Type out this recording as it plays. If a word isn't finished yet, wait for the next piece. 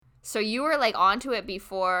So you were like onto it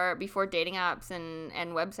before dating apps and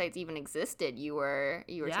websites even existed. You were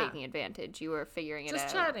taking advantage. You were figuring it out.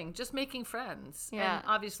 Just chatting, just making friends. Yeah. And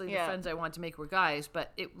obviously the friends I wanted to make were guys,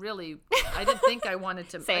 but it really, I didn't think I wanted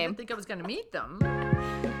to, Same. I didn't think I was going to meet them.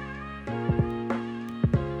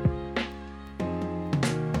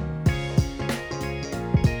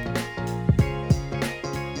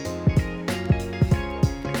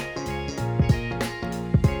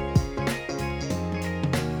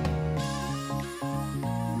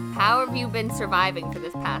 How have you been surviving for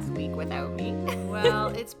this past week without me? Well,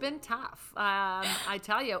 it's been tough. I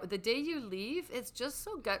tell you, the day you leave, it's just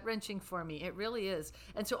so gut-wrenching for me. It really is.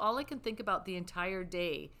 And so all I can think about the entire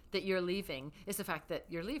day that you're leaving is the fact that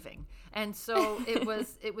you're leaving. And so it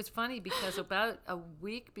was funny because about a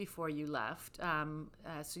week before you left,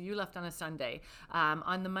 so you left on a Sunday,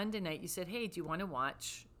 on the Monday night, you said, hey, do you want to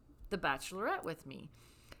watch The Bachelorette with me?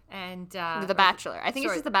 And The Bachelor. I think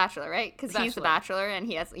it's just The Bachelor, right? Because he's The Bachelor and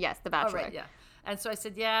he has, The Bachelor. Oh, right, yeah. And so I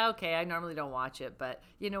said, yeah, okay, I normally don't watch it, but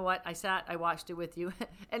you know what? I watched it with you,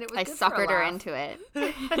 and it was good for a laugh. I suckered her into it.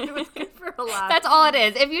 It was good for a laugh. That's all it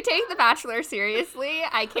is. If you take The Bachelor seriously,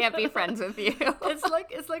 I can't be friends with you.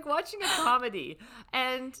 It's like watching a comedy,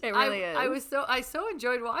 and it really is. I so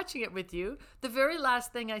enjoyed watching it with you. The very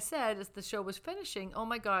last thing I said as the show was finishing, oh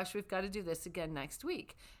my gosh, we've got to do this again next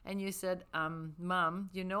week. And you said, Mom,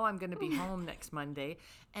 you know I'm going to be home next Monday,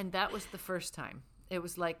 and that was the first time. It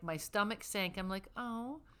was like my stomach sank. I'm like,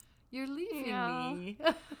 oh, you're leaving me.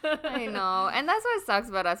 I know. And that's what sucks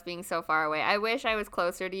about us being so far away. I wish I was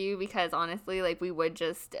closer to you because honestly, like we would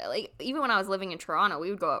just like, even when I was living in Toronto, we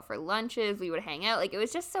would go out for lunches, we would hang out. Like it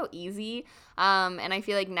was just so easy. And I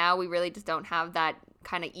feel like now we really just don't have that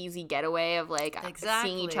kind of easy getaway of like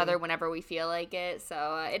seeing each other whenever we feel like it.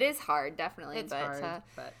 So it is hard, definitely. It's hard,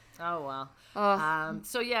 but oh well.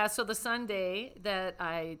 So the Sunday that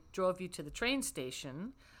I drove you to the train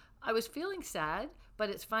station, I was feeling sad, but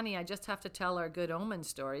it's funny. I just have to tell our good omen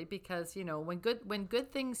story because, you know, when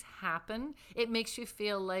good things happen, it makes you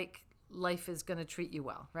feel like life is going to treat you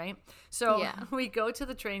well, right? So we go to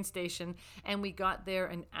the train station and we got there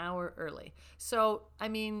an hour early. So, I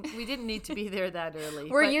mean, we didn't need to be there that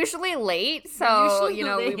early. We're usually late, so, we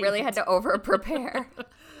really had to over-prepare.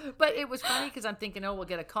 But it was funny because I'm thinking, we'll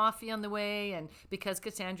get a coffee on the way. And because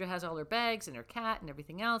Cassandra has all her bags and her cat and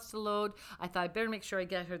everything else to load, I thought I'd better make sure I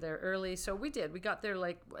get her there early. So we did. We got there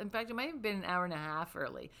in fact, it might have been an hour and a half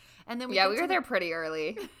early. And then we were there pretty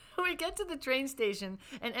early. We get to the train station,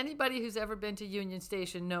 and anybody who's ever been to Union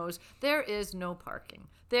Station knows there is no parking.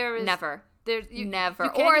 There is never.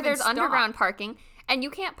 Never. Or there's underground parking, and you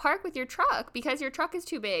can't park with your truck because your truck is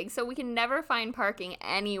too big. So we can never find parking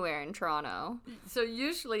anywhere in Toronto. So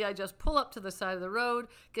usually I just pull up to the side of the road.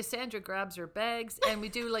 Cassandra grabs her bags, and we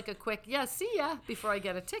do like a quick, see ya, before I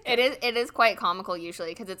get a ticket. It is quite comical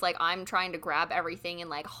usually because it's like I'm trying to grab everything and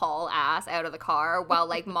like haul ass out of the car while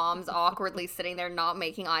like mom's awkwardly sitting there not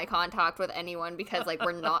making eye contact with anyone because like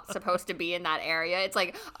we're not supposed to be in that area. It's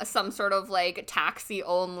like some sort of like taxi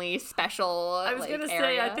only special. I was going to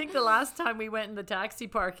say, I think the last time we went in the taxi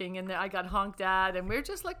parking and I got honked at and we're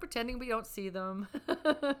just like pretending we don't see them.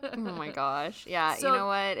 Oh my gosh. Yeah, so, you know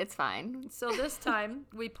what? It's fine. So this time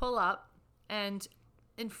we pull up and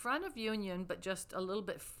in front of Union, but just a little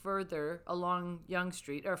bit further along Yonge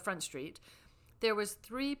Street or Front Street, there was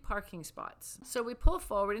 3 parking spots. So we pull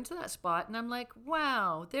forward into that spot and I'm like,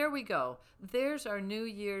 wow, there we go. There's our New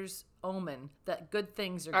Year's omen that good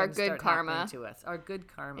things are going to start happening to us. Our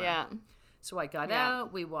good karma. Yeah. So I got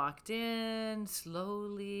out, we walked in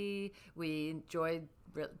slowly, we enjoyed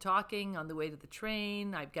talking on the way to the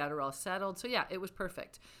train, I got her all settled. So yeah, it was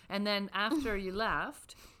perfect. And then after you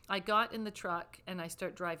left, I got in the truck and I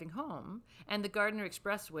start driving home. And the Gardiner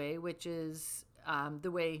Expressway, which is the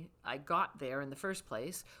way I got there in the first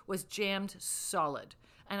place, was jammed solid.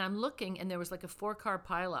 And I'm looking, and there was like a 4-car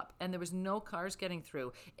pileup, and there was no cars getting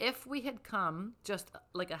through. If we had come just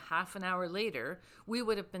like a half an hour later, we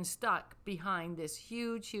would have been stuck behind this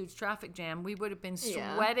huge, huge traffic jam. We would have been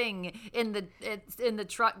sweating in the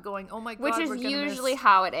truck, going, "Oh my God!" Which is usually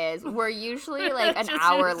how it is. We're usually like an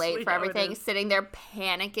hour late for everything, sitting there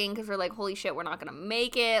panicking because we're like, "Holy shit, we're not gonna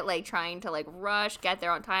make it!" Like trying to like rush, get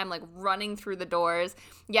there on time, like running through the doors.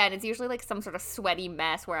 Yeah, and it's usually like some sort of sweaty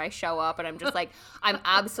mess where I show up and I'm just like, I'm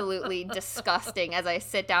absolutely disgusting as I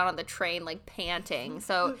sit down on the train, like panting.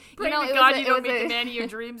 So, you don't meet the man of your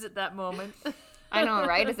dreams at that moment. I know,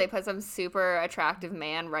 right? As they put some super attractive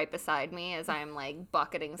man right beside me as I'm like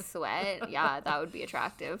bucketing sweat. Yeah, that would be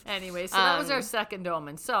attractive. Anyway, so that was our second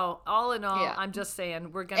omen. So all in all, I'm just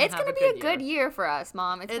saying we're going to have a good year. It's going to be a good year for us,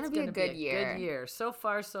 Mom. It's going to be a good year. Good year. So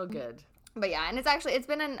far, so good. But yeah, and it's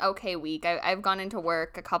been an okay week. I've gone into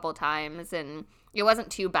work a couple times and it wasn't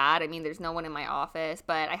too bad. I mean, there's no one in my office,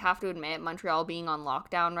 but I have to admit, Montreal being on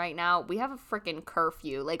lockdown right now, we have a freaking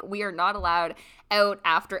curfew. Like, we are not allowed out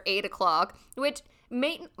after 8 o'clock, which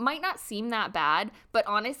might not seem that bad, but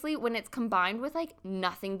honestly, when it's combined with like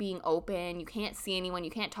nothing being open, you can't see anyone, you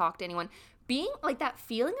can't talk to anyone, being like that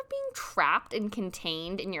feeling of being trapped and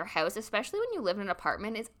contained in your house, especially when you live in an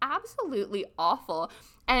apartment, is absolutely awful.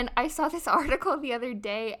 And I saw this article the other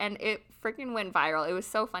day and it freaking went viral. It was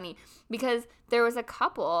so funny because there was a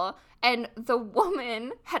couple and the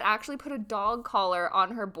woman had actually put a dog collar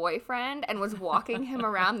on her boyfriend and was walking him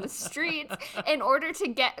around the streets in order to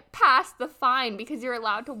get past the fine, because you're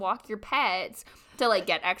allowed to walk your pets to like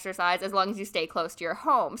get exercise as long as you stay close to your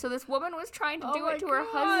home. So this woman was trying to do it to her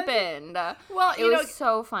husband. Well, it was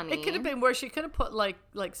so funny. It could have been worse. She could have put like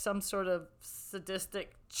some sort of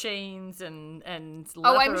sadistic chains and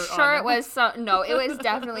leather I'm sure on it was it was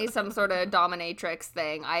definitely some sort of dominatrix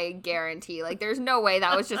thing, I guarantee. Like, there's no way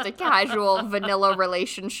that was just a casual vanilla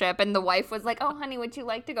relationship and the wife was like, oh honey, would you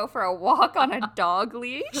like to go for a walk on a dog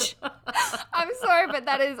leash? I'm sorry, but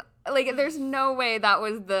that is like, there's no way that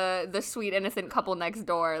was the sweet innocent couple next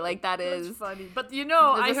door. Like, that's funny. But you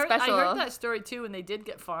know, I heard that story too, and they did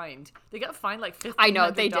get fined. They got fined like $1,500. I know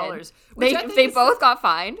they did. They both got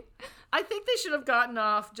fined. I think they should have gotten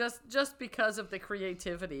off just because of the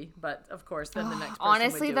creativity, but of course, then the next person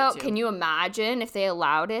honestly would do though, it too. can you imagine if they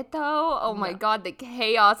allowed it though? Oh my god, the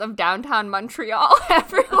chaos of downtown Montreal.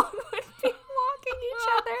 Everyone would be walking each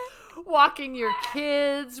other. Walking your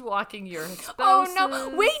kids, walking your spouses. Oh no!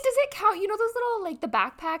 Wait, does it count? You know those little like the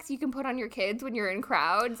backpacks you can put on your kids when you're in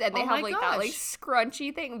crowds, and they have like that like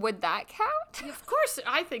scrunchy thing. Would that count? Of course,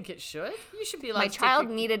 I think it should. You should be like, my child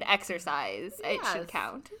needed exercise. Yes. It should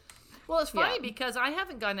count. Well, it's funny because I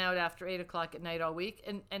haven't gone out after 8 o'clock at night all week,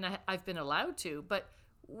 and I've been allowed to, but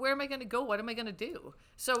where am I going to go? What am I going to do?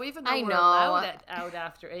 So even though we're allowed out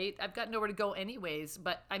after 8, I've got nowhere to go anyways.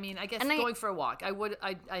 But I mean, I guess going for a walk.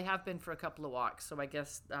 I have been for a couple of walks, so I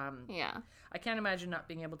guess I can't imagine not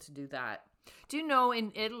being able to do that. Do you know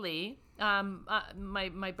in Italy,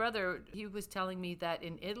 my brother, he was telling me that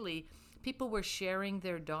in Italy, people were sharing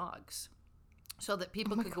their dogs, so that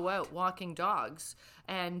people could go out walking dogs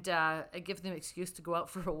and give them an excuse to go out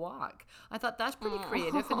for a walk. I thought that's pretty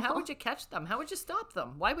creative. And how would you catch them? How would you stop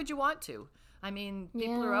them? Why would you want to? I mean,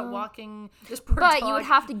 people are out walking this poor dog. But you would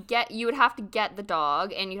have to get the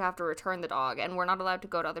dog and you'd have to return the dog, and we're not allowed to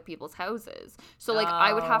go to other people's houses. So like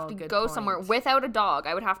I would have to go somewhere without a dog.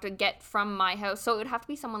 I would have to get from my house. So it would have to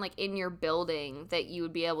be someone like in your building that you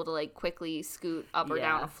would be able to like quickly scoot up or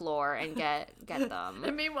down a floor and get them.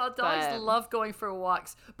 And meanwhile, dogs love going for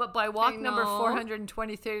walks, but by walk number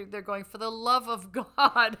 423, they're going, for the love of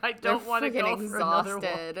God, I don't want to go for another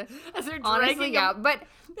walk. As they're dragging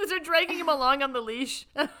as they're dragging him along on the leash.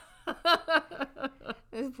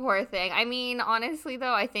 This poor thing. I mean, honestly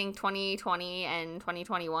though, I think 2020 and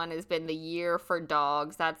 2021 has been the year for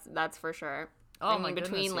dogs. That's for sure. Oh, I mean,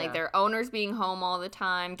 between like their owners being home all the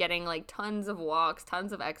time, getting like tons of walks,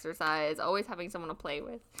 tons of exercise, always having someone to play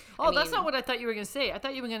with. Oh, that's not what I thought you were going to say. I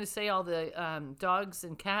thought you were going to say all the dogs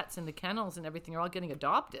and cats and the kennels and everything are all getting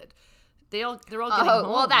adopted. They're all getting homes.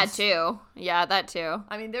 Well, that too. Yeah, that too.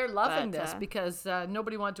 I mean, they're loving this because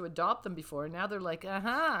nobody wanted to adopt them before. Now they're like, So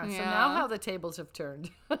now how the tables have turned.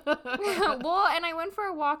 Well, and I went for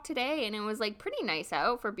a walk today, and it was like pretty nice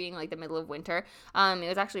out for being like the middle of winter. It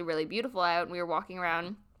was actually really beautiful out, and we were walking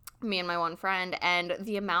around, me and my one friend, and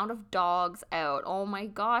the amount of dogs out, oh my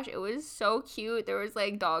gosh, it was so cute. There was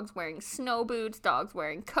like dogs wearing snow boots, dogs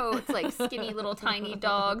wearing coats, like skinny little tiny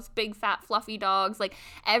dogs, big fat fluffy dogs, like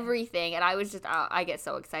everything. And I was just I get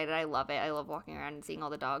so excited. I love it. I love walking around and seeing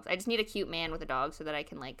all the dogs. I just need a cute man with a dog so that I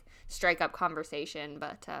can like strike up conversation,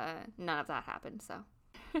 but none of that happened. So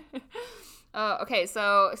okay,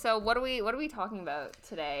 so what are we talking about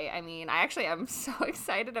today? I mean, I actually am so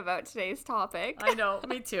excited about today's topic. I know,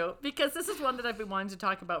 me too, because this is one that I've been wanting to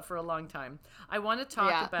talk about for a long time. I want to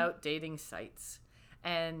talk about dating sites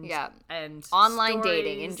and online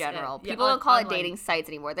dating in general. People don't call it dating sites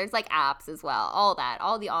anymore. There's like apps as well.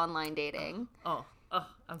 All the online dating. Oh,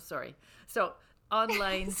 I'm sorry. So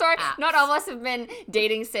online sorry, apps. Not all of us have been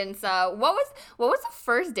dating since what was the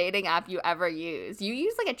first dating app you ever used? You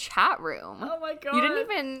used like a chat room. Oh my god. You didn't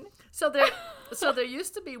even So there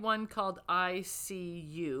used to be one called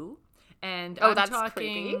ICU, and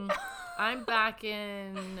I'm back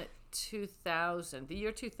in 2000, the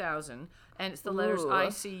year 2000, and it's the letters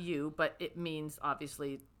ICU, but it means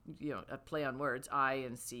obviously, a play on words, I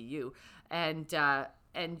and CU, and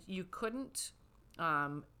you couldn't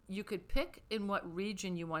you could pick in what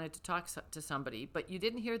region you wanted to talk to somebody, but you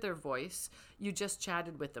didn't hear their voice. You just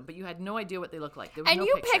chatted with them, but you had no idea what they looked like. There was And no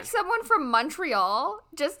you picture. picked someone from Montreal,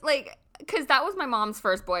 just like, because that was my mom's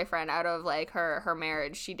first boyfriend out of like her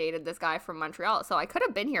marriage. She dated this guy from Montreal, so I could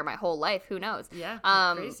have been here my whole life. Who knows? Yeah,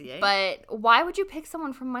 crazy, eh? But why would you pick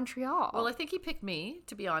someone from Montreal? Well, I think he picked me,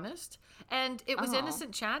 to be honest. And it was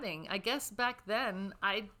innocent chatting. I guess back then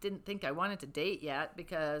I didn't think I wanted to date yet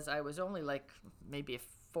because I was only like maybe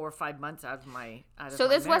 4 or 5 months out of my So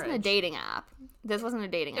this wasn't a marriage. dating app. This wasn't a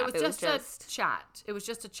dating app. It was just a chat. It was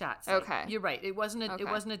just a chat site. Okay. You're right. It wasn't Okay. it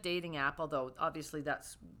wasn't a dating app, although obviously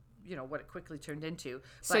that's what it quickly turned into.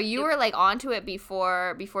 So But you were like onto it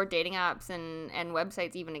before dating apps and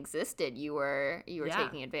websites even existed. You were Yeah.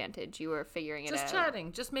 taking advantage. You were figuring it just out.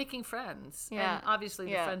 chatting, just making friends. Yeah. And obviously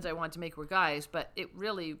the Yeah. friends I wanted to make were guys, but it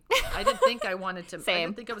really I didn't think I wanted to I Same.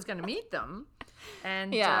 didn't think I was going to meet them.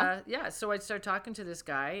 And Yeah. so I'd start talking to this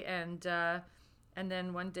guy and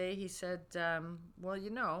then one day he said,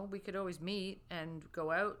 well, we could always meet and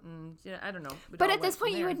go out and I don't know. It But all at this went from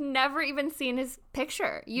point, you there. had never even seen his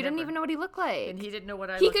picture. You didn't Never. even know what he looked like. And he didn't know what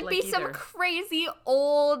I He looked could like be some either. crazy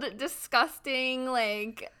old, disgusting,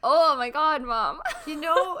 like, oh my God, Mom.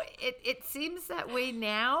 It seems that way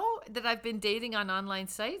now that I've been dating on online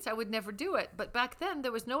sites. I would never do it. But back then,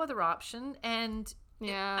 there was no other option. And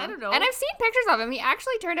Yeah. I don't know. And I've seen pictures of him. He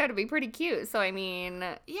actually turned out to be pretty cute. So, I mean,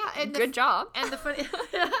 yeah, and good job. And the funny,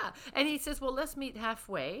 and he says, well, let's meet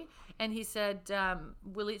halfway. And he said,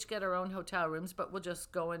 we'll each get our own hotel rooms, but we'll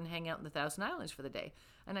just go and hang out in the Thousand Islands for the day.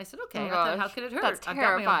 And I said, okay. Oh I thought, gosh, how could it hurt? That's I've got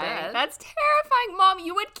my own terrifying. bed. That's terrifying, Mom.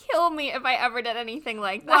 You would kill me if I ever did anything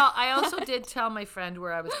like that. Well, I also did tell my friend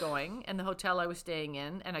where I was going and the hotel I was staying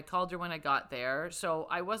in, and I called her when I got there, so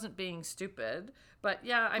I wasn't being stupid. But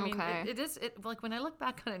yeah, I mean, Okay. it is like when I look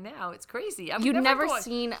back on it now, it's crazy. I would You'd never go-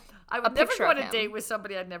 seen I a would never picture go of on a him. date with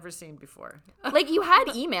somebody I'd never seen before. Like, you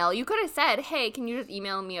had email. You could have said, hey, can you just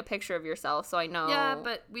email me a picture of yourself so I know Yeah,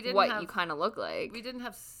 but we didn't what have- you kind of look like? We didn't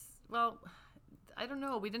have. Well, I don't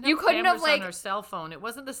know. We didn't You have couldn't have, cameras like- on our cell phone. It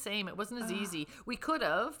wasn't the same. It wasn't as easy. We could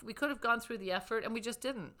have gone through the effort, and we just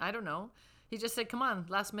didn't. I don't know. He just said, "Come on,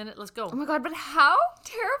 last minute, let's go." Oh my God, but how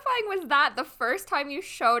terrifying was that the first time you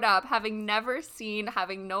showed up, having never seen,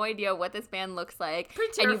 having no idea what this man looks like,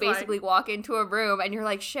 Pretty and you terrifying. basically walk into a room and you're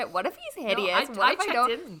like, shit, what if he's No, hideous? I What if I checked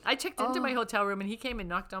don't? in. I checked into my hotel room, and he came and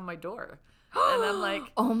knocked on my door, and I'm like,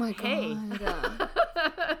 Oh my "Hey." God.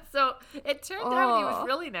 So it turned out he was Oh.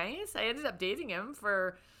 really nice. I ended up dating him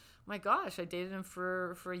for, my gosh, I dated him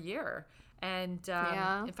for a year. And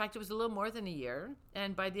Yeah. in fact, it was a little more than a year.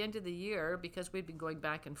 And by the end of the year, because we'd been going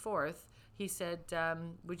back and forth, he said,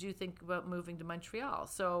 would you think about moving to Montreal?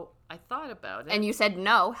 So I thought about it. And you said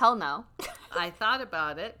no, hell no. I thought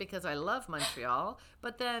about it because I love Montreal,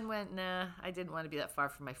 but then went, nah, I didn't want to be that far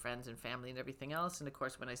from my friends and family and everything else. And of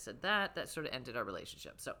course, when I said that, that sort of ended our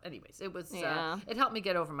relationship. So anyways, it was, Yeah. it helped me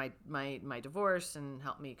get over my divorce and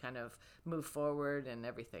helped me kind of move forward and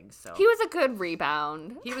everything. So He was a good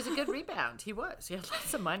rebound. he was a good rebound. He was. He had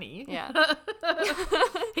lots of money. Yeah.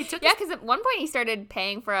 He took Yeah, because at one point he started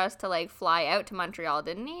paying for us to like fly out to Montreal,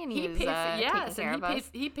 didn't he? And he was paid for, taking yes, care and of us.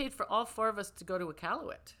 he paid for all four of us to go to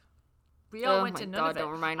Iqaluit. We all Oh went my to none God, of it.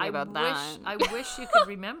 don't remind me about that. I wish you could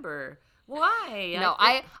remember. Why? No,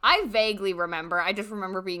 I vaguely remember. I just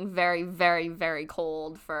remember being very, very, very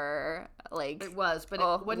cold for like It was, but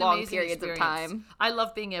what an long amazing periods of experience. time. I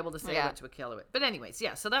love being able to say I Yeah. went to Iqaluit. But anyways,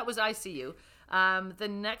 yeah, so that was ICU. The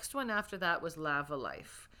next one after that was Lava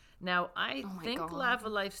Life. Now, I Oh my think God. Lava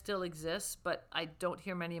Life still exists, but I don't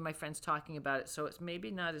hear many of my friends talking about it, so it's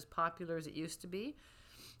maybe not as popular as it used to be.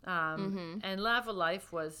 And Lava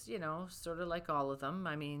Life was, sort of like all of them.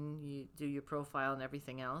 I mean, you do your profile and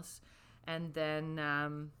everything else. And then,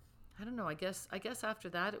 I don't know, I guess after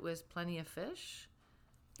that it was Plenty of Fish.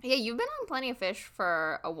 Yeah, you've been on Plenty of Fish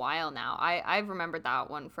for a while now. I've remembered that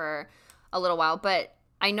one for a little while, but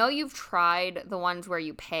I know you've tried the ones where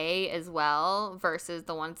you pay as well versus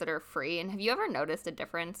the ones that are free. And have you ever noticed a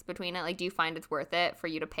difference between it? Like, do you find it's worth it for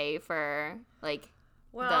you to pay for like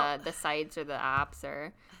Well, the sites or the apps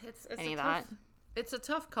or it's any a of tough, that? It's a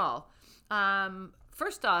tough call.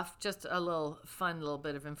 First off, just a little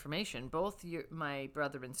bit of information. Both my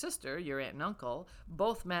brother and sister, your aunt and uncle,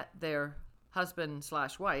 both met their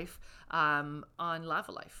husband/wife on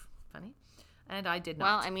Lava Life. Funny. And I did not.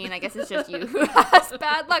 Well, I mean, I guess it's just you who has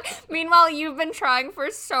bad luck. Meanwhile, you've been trying for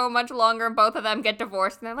so much longer, and both of them get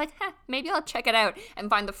divorced, and they're like, maybe I'll check it out and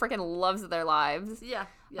find the freaking loves of their lives. Yeah.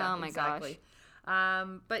 Oh my exactly.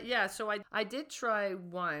 But yeah, so I did try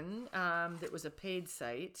one that was a paid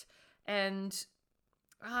site, and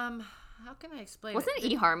how can I explain Wasn't it?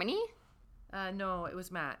 it eHarmony? No, it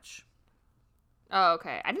was Match. Oh,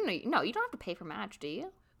 okay. I didn't know. No, you don't have to pay for Match, do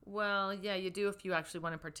you? Well, yeah, you do if you actually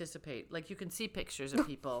want to participate. Like, you can see pictures of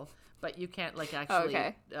people, but you can't, like,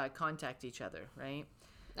 actually contact each other, right?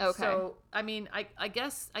 Okay. So, I mean, I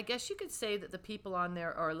guess you could say that the people on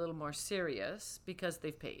there are a little more serious because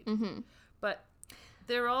they've paid. Mm-hmm. But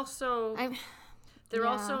they're also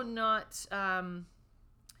also not.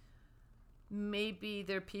 Maybe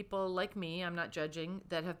they're people like me, I'm not judging,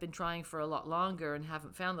 that have been trying for a lot longer and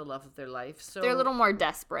haven't found the love of their life. So they're a little more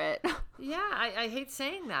desperate. Yeah, I hate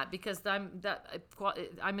saying that because I'm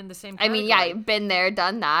in the same category. I mean, yeah, I've been there,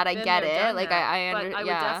 done that. I get it. Like, I But I would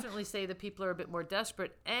definitely say the people are a bit more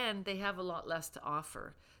desperate and they have a lot less to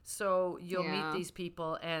offer. So you'll meet these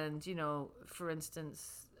people and, you know, for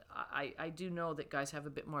instance, I do know that guys have a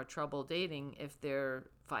bit more trouble dating if they're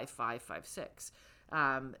 5'5", 5'6".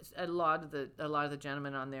 A lot of the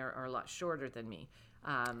gentlemen on there are a lot shorter than me.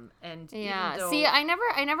 And yeah, even though, see, I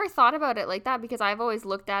never thought about it like that because I've always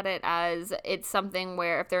looked at it as it's something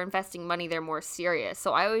where if they're investing money, they're more serious.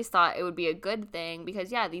 So I always thought it would be a good thing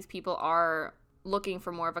because these people are looking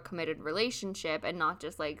for more of a committed relationship and not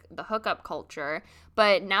just like the hookup culture.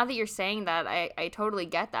 But now that you're saying that, I totally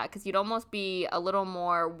get that because you'd almost be a little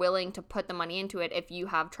more willing to put the money into it if you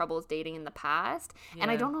have troubles dating in the past. And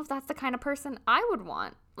I don't know if that's the kind of person I would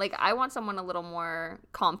want. Like, I want someone a little more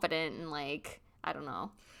confident and like, I don't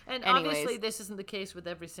know. And obviously this isn't the case with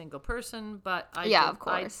every single person, but of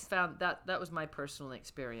course. I found that was my personal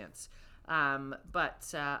experience.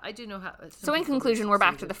 But I do know how. So in conclusion, we're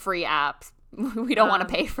back to the free apps. We don't want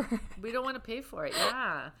to pay for it. We don't want to pay for it,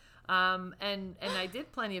 yeah. And I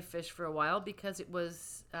did Plenty of Fish for a while because it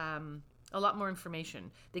was a lot more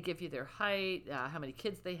information. They give you their height, how many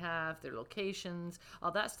kids they have, their locations,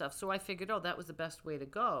 all that stuff. So I figured, that was the best way to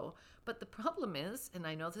go. But the problem is, and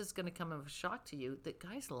I know this is going to come as a shock to you, that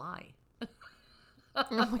guys lie. Oh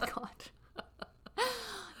my God.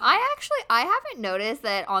 I haven't noticed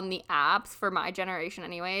that on the apps for my generation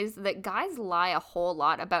anyways, that guys lie a whole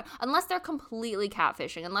lot about, unless they're completely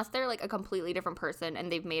catfishing, unless they're like a completely different person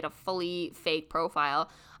and they've made a fully fake profile.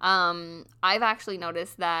 I've actually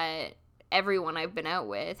noticed that everyone I've been out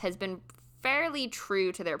with has been fairly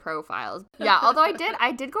true to their profiles. Yeah, although I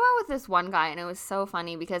did go out with this one guy and it was so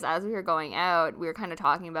funny because as we were going out, we were kind of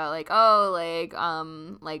talking about like,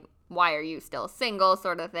 like why are you still single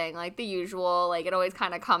sort of thing, like the usual, like it always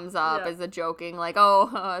kind of comes up as a joking like,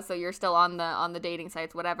 so you're still on the dating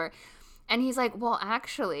sites, whatever. And he's like, well,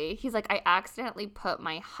 actually, he's like, I accidentally put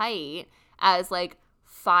my height as like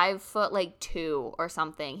 5'2" or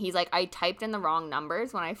something. He's like, I typed in the wrong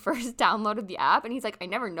numbers when I first downloaded the app, and he's like, I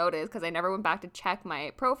never noticed because I never went back to check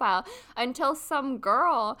my profile until some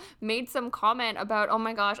girl made some comment about, oh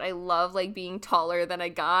my gosh, I love like being taller than a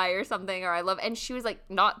guy or something, or and she was like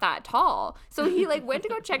not that tall. So he like went to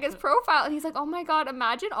go check his profile and he's like, oh my God,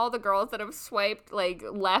 imagine all the girls that have swiped like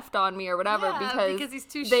left on me or whatever because he's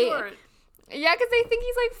too short. Yeah, because they think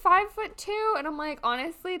he's like 5'2", and I'm like,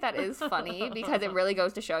 honestly, that is funny because it really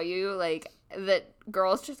goes to show you like that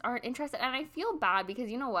girls just aren't interested. And I feel bad because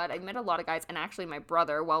you know what? I met a lot of guys, and actually my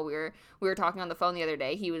brother, while we were talking on the phone the other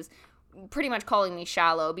day, he was pretty much calling me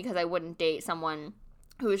shallow because I wouldn't date someone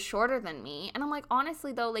who is shorter than me. And I'm like,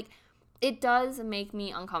 honestly though, like it does make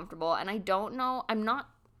me uncomfortable, and I don't know. I'm not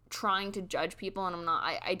trying to judge people, and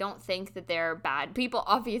I don't think that they're bad people,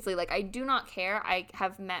 obviously. Like, I do not care. I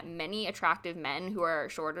have met many attractive men who are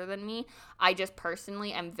shorter than me. I just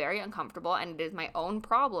personally am very uncomfortable, and it is my own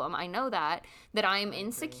problem. I know that I am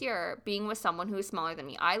insecure being with someone who is smaller than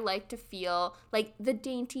me. I like to feel like the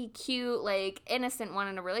dainty, cute, like innocent one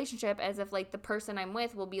in a relationship, as if like the person I'm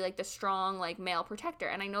with will be like the strong, like male protector.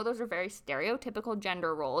 And I know those are very stereotypical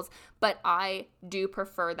gender roles, but I do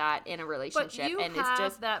prefer that in a relationship. But you and have it's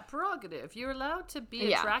just that prerogative. You're allowed to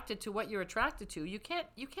be attracted to what you're attracted to. You can't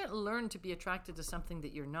learn to be attracted to something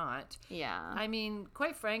that you're not. Yeah. I mean,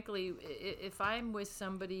 quite frankly, if I'm with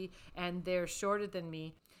somebody and they're shorter than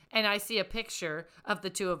me, and I see a picture of the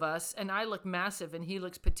two of us, and I look massive and he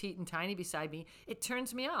looks petite and tiny beside me, it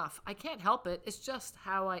turns me off. I can't help it. It's just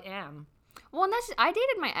how I am. Well, and I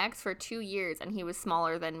dated my ex for 2 years, and he was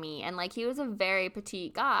smaller than me, and like he was a very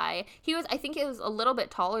petite guy. I think he was a little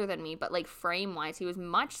bit taller than me, but like frame wise, he was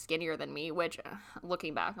much skinnier than me. Which,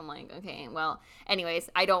 looking back, I'm like, okay, well, anyways,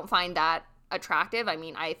 I don't find that attractive. I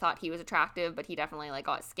mean, I thought he was attractive, but he definitely like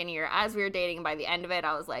got skinnier as we were dating, and by the end of it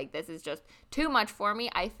I was like, this is just too much for me.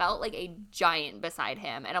 I felt like a giant beside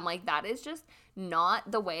him, and I'm like, that is just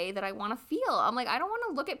not the way that I want to feel. I'm like, I don't want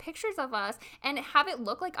to look at pictures of us and have it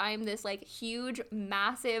look like I'm this like huge,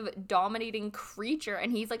 massive, dominating creature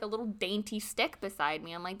and he's like a little dainty stick beside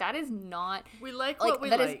me. I'm like, that is not, we like what we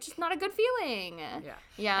that like. is just not a good feeling.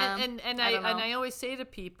 Yeah. And I always say to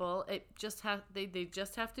people, it just they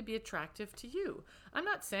just have to be attractive to you. I'm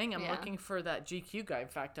not saying I'm looking for that GQ guy. In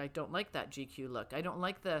fact, I don't like that GQ look. I don't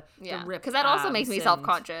like the ripped because that also makes me abs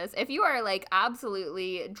self-conscious. If you are like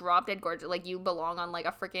absolutely drop dead gorgeous, like you belong on like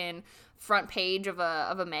a freaking front page of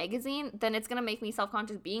a magazine, then it's gonna make me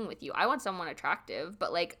self-conscious being with you. I want someone attractive,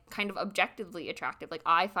 but like kind of objectively attractive. Like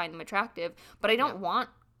I find them attractive, but I don't want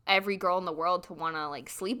every girl in the world to want to like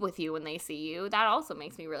sleep with you when they see you. That also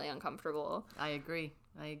makes me really uncomfortable. I agree.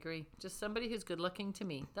 Just somebody who's good looking to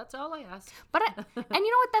me. That's all I ask. But and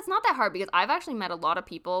you know what? That's not that hard because I've actually met a lot of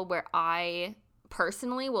people where I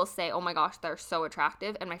personally will say, oh my gosh, they're so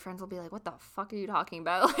attractive, and my friends will be like, what the fuck are you talking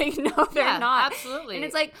about? Like, no, they're not. Absolutely. And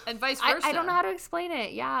it's like, and vice versa. I don't know how to explain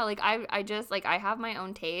it. Yeah, like I just like I have my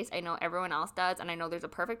own taste. I know everyone else does, and I know there's a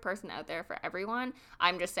perfect person out there for everyone.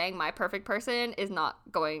 I'm just saying my perfect person is not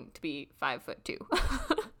going to be 5'2".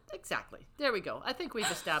 Exactly. There we go. I think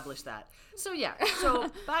we've established that. So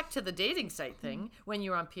so back to the dating site thing. When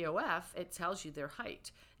you're on POF, it tells you their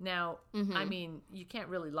height. Now, I mean, you can't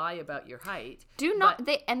really lie about your height.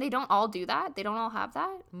 They don't all do that? They don't all have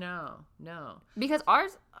that? No. Because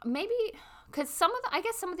ours, maybe, because some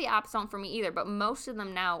of the apps don't for me either, but most of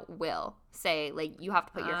them now will say, like, you have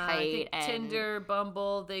to put your height. I think and Tinder,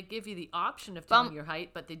 Bumble, they give you the option of telling your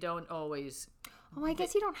height, but they don't always. Oh, I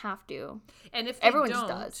guess you don't have to. And if everyone just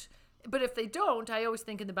does. But if they don't, I always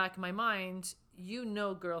think in the back of my mind,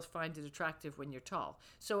 girls find it attractive when you're tall.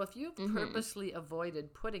 So if you've purposely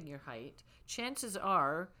avoided putting your height, chances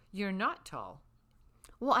are you're not tall.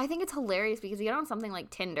 Well, I think it's hilarious because you get on something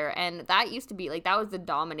like Tinder, and that used to be, like, that was the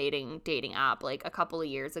dominating dating app, like, a couple of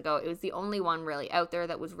years ago. It was the only one really out there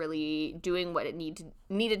that was really doing what it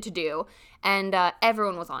needed to do, and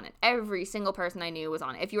everyone was on it. Every single person I knew was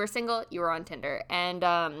on it. If you were single, you were on Tinder, and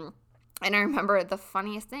I remember the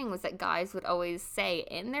funniest thing was that guys would always say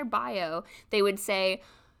in their bio, they would say,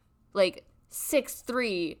 like,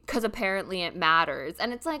 6'3", because apparently it matters.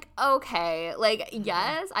 And it's like, okay, like,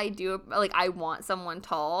 yes, I do, like, I want someone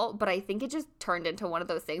tall, but I think it just turned into one of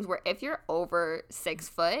those things where if you're over 6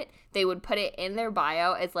 foot, they would put it in their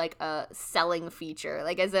bio as like a selling feature,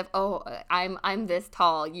 like as if, oh, I'm this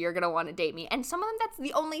tall, you're gonna want to date me. And some of them, that's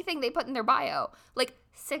the only thing they put in their bio, like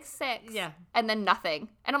 6'6", and then nothing.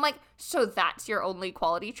 And I'm like, so that's your only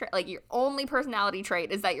quality trait, like your only personality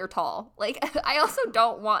trait is that you're tall? Like, I also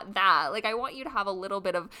don't want that. Like, I want you to have a little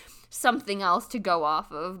bit of something else to go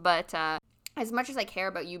off of. But as much as I care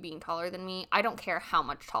about you being taller than me, I don't care how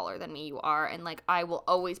much taller than me you are. And like, I will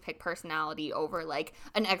always pick personality over like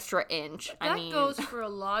an extra inch. That goes for a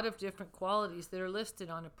lot of different qualities that are listed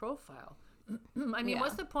on a profile. I mean,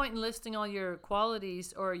 what's the point in listing all your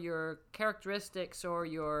qualities or your characteristics or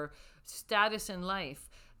your status in life?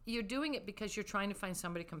 You're doing it because you're trying to find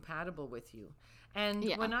somebody compatible with you. And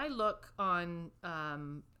when I look on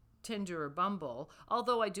Tinder or Bumble,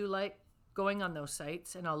 although I do like going on those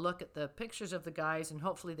sites and I'll look at the pictures of the guys and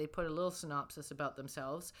hopefully they put a little synopsis about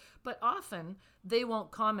themselves, but often they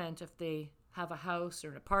won't comment if they have a house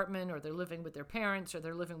or an apartment, or they're living with their parents, or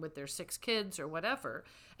they're living with their 6 kids or whatever.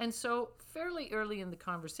 And so fairly early in the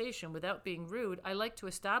conversation, without being rude, I like to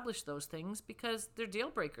establish those things because they're deal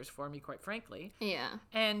breakers for me, quite frankly. Yeah.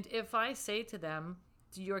 And if I say to them,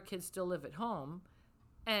 do your kids still live at home?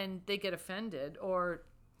 And they get offended, or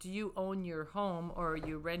do you own your home, or are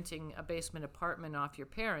you renting a basement apartment off your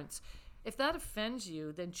parents? If that offends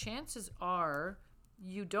you, then chances are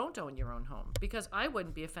you don't own your own home, because I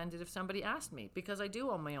wouldn't be offended if somebody asked me, because I do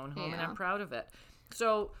own my own home and I'm proud of it.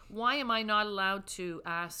 So why am I not allowed to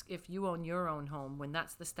ask if you own your own home when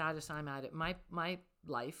that's the status I'm at my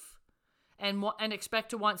life, and expect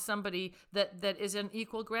to want somebody that is on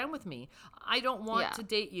equal ground with me? I don't want to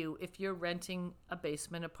date you if you're renting a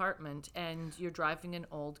basement apartment and you're driving an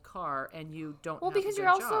old car and you don't have because a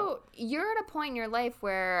good job. You're at a point in your life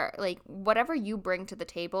where, like, whatever you bring to the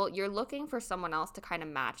table, you're looking for someone else to kind of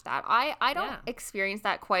match that. I don't experience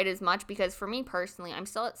that quite as much, because for me personally, I'm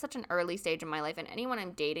still at such an early stage in my life, and anyone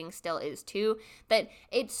I'm dating still is too, that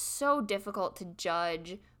it's so difficult to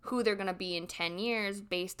judge who they're going to be in 10 years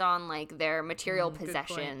based on like their material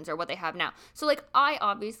possessions or what they have now. So like,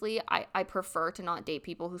 I prefer to not date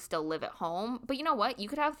people who still live at home, but you know what? You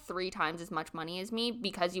could have 3 times as much money as me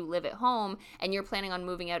because you live at home and you're planning on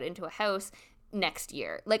moving out into a house next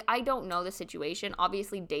year. Like, I don't know the situation.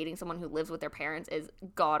 Obviously, dating someone who lives with their parents is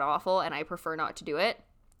god awful, and I prefer not to do it.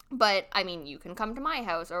 But I mean, you can come to my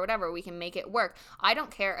house or whatever. We can make it work. I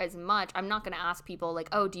don't care as much. I'm not going to ask people like,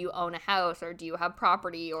 oh, do you own a house or do you have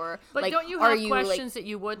property or But like, don't you are have you questions that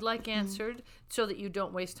you would like answered so that you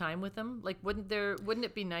don't waste time with them? Like, wouldn't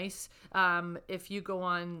it be nice if you go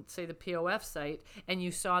on, say, the POF site and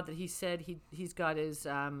you saw that he said he's got his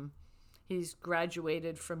he's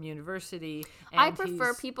graduated from university. And I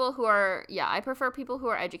prefer people who are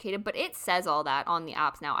educated, but it says all that on the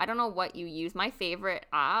apps now. I don't know what you use. My favorite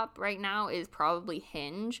app right now is probably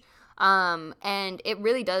Hinge. And it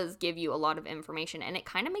really does give you a lot of information, and it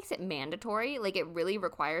kind of makes it mandatory. Like, it really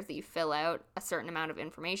requires that you fill out a certain amount of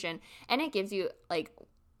information, and it gives you like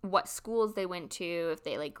what schools they went to, if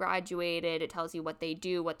they like graduated, it tells you what they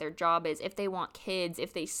do, what their job is, if they want kids,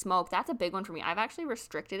 if they smoke. That's a big one for me. I've actually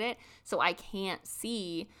restricted it so I can't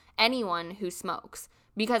see anyone who smokes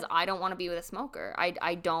because I don't want to be with a smoker.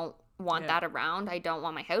 I don't want that around. I don't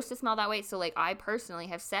want my house to smell that way. So like I personally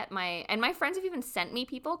have set and my friends have even sent me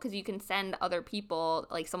people, because you can send other people,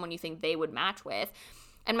 like someone you think they would match with.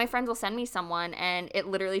 And my friends will send me someone and it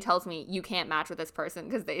literally tells me you can't match with this person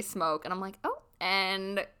because they smoke. And I'm like, oh,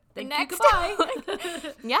 and next time.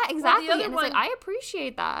 Yeah, exactly. Well, and it's like, I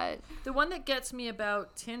appreciate that. The one that gets me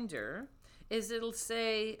about Tinder is it'll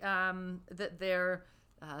say that they're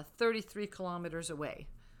 33 kilometers away.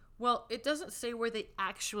 Well, it doesn't say where they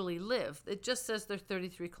actually live. It just says they're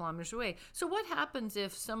 33 kilometers away. So what happens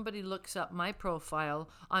if somebody looks up my profile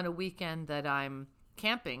on a weekend that I'm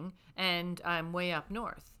camping and I'm way up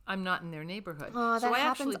north? I'm not in their neighborhood. Oh, that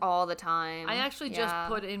happens all the time. I actually just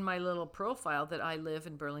put in my little profile that I live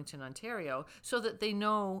in Burlington, Ontario, so that they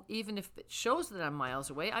know, even if it shows that I'm miles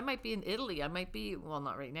away, I might be in Italy. I might be, well,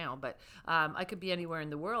 not right now, but I could be anywhere in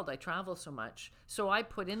the world. I travel so much. So I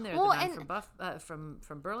put in there that I'm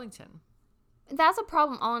from Burlington. That's a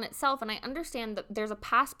problem all in itself, and I understand that there's a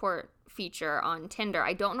passport feature on Tinder.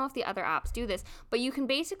 I don't know if the other apps do this, but you can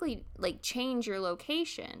basically like change your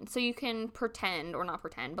location. So you can pretend, or not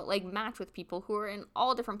pretend, but like match with people who are in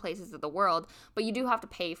all different places of the world, but you do have to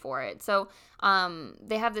pay for it. So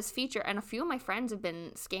they have this feature, and a few of my friends have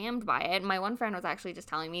been scammed by it. My one friend was actually just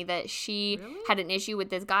telling me that she had an issue with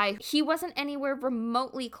this guy. He wasn't anywhere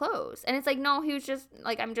remotely close. And it's like, no, he was just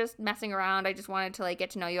like, I'm just messing around. I just wanted to like get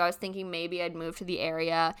to know you. I was thinking maybe I'd move to the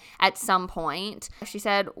area at some point. She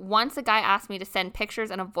said, once a guy asked me to send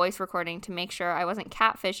pictures and a voice recording to make sure I wasn't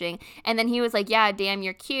catfishing. And then he was like, yeah, damn,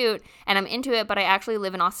 you're cute. And I'm into it, but I actually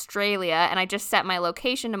live in Australia. And I just set my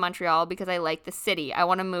location to Montreal because I like the city. I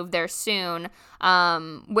want to move there soon.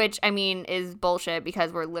 Which I mean is bullshit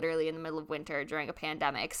because we're literally in the middle of winter during a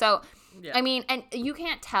pandemic. So, yeah. I mean, and you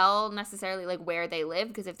can't tell necessarily like where they live,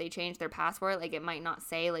 because if they change their passport, like it might not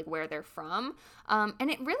say like where they're from.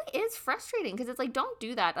 And it really is frustrating because it's like, don't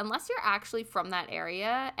do that unless you're actually from that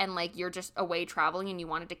area and like you're just away traveling and you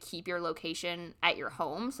wanted to keep your location at your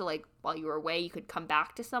home. So like while you were away, you could come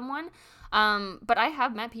back to someone. But I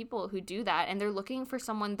have met people who do that and they're looking for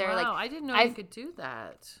someone. They're like, I didn't know you could do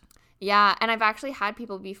that. Yeah, and I've actually had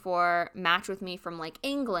people before match with me from, like,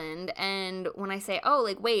 England, and when I say, oh,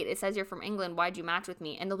 like, wait, it says you're from England, why'd you match with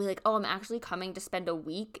me? And they'll be like, oh, I'm actually coming to spend a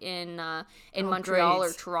week in Montreal great.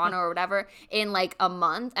 or Toronto or whatever in, like, a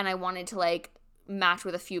month, and I wanted to, like, match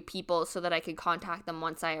with a few people so that I could contact them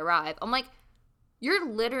once I arrive. I'm like, you're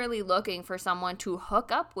literally looking for someone to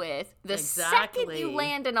hook up with the second you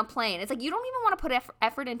land in a plane. It's like you don't even want to put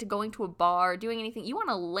effort into going to a bar, doing anything. You want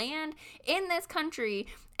to land in this country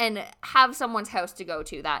and have someone's house to go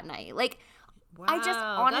to that night. Like, wow, I just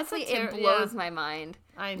honestly, it blows my mind.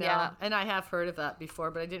 I know. Yeah. And I have heard of that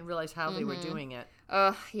before, but I didn't realize how they were doing it.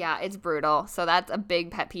 Yeah, it's brutal. So that's a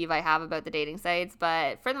big pet peeve I have about the dating sites.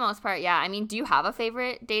 But for the most part, yeah. I mean, do you have a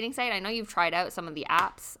favorite dating site? I know you've tried out some of the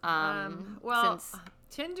apps.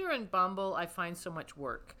 Tinder and Bumble, I find so much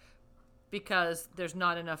work because there's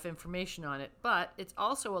not enough information on it. But it's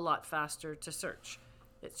also a lot faster to search.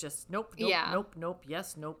 It's just nope, yes,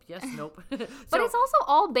 nope. But it's also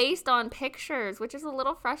all based on pictures, which is a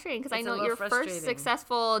little frustrating because I know your first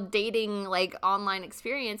successful dating like online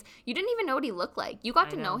experience, you didn't even know what he looked like. You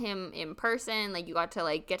got to know him in person, like you got to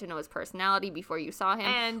like get to know his personality before you saw him.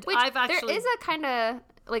 And there is a kind of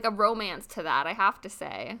like a romance to that, I have to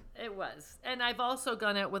say. It was. And I've also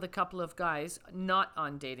gone out with a couple of guys, not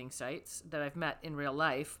on dating sites, that I've met in real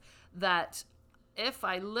life, that if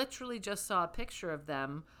I literally just saw a picture of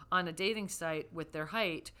them on a dating site with their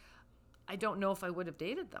height, I don't know if I would have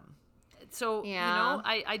dated them. So, you know,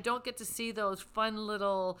 I don't get to see those fun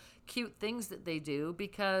little cute things that they do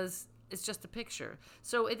because it's just a picture.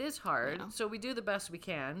 So it is hard. Yeah. So we do the best we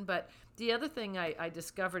can. But the other thing I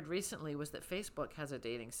discovered recently was that Facebook has a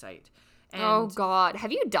dating site. And oh God,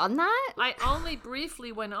 have you done that? I only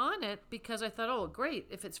briefly went on it because I thought, oh, great.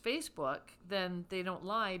 If it's Facebook, then they don't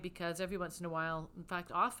lie, because every once in a while, in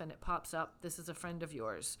fact, often it pops up, this is a friend of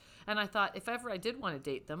yours. And I thought, if ever I did want to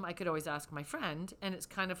date them, I could always ask my friend. And it's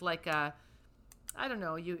kind of like I don't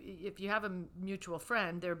know, if you have a mutual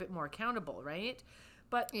friend, they're a bit more accountable, right?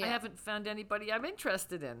 But I haven't found anybody I'm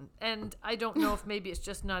interested in. And I don't know if maybe it's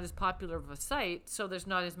just not as popular of a site, so there's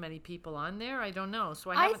not as many people on there. I don't know.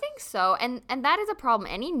 So I think so. And that is a problem.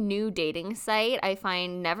 Any new dating site, I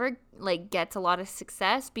find, never like gets a lot of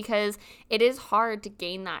success because it is hard to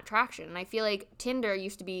gain that traction. And I feel like Tinder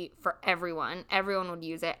used to be for everyone. Everyone would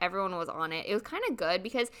use it. Everyone was on it. It was kind of good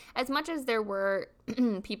because as much as there were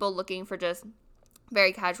people looking for just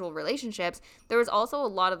very casual relationships, there was also a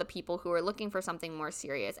lot of the people who were looking for something more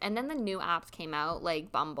serious. And then the new apps came out,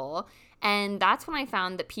 like Bumble, and that's when I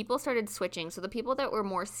found that people started switching. So the people that were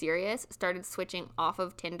more serious started switching off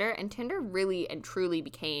of Tinder, and Tinder really and truly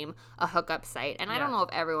became a hookup site. And I don't know if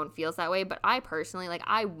everyone feels that way, but I personally, like,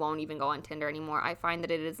 I won't even go on Tinder anymore. I find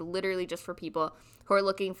that it is literally just for people who are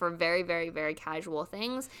looking for very, very, very casual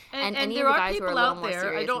things. And any there of the are guys who are a people little out more there.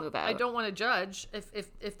 serious move out. I don't want to judge.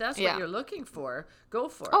 If that's what you're looking for, go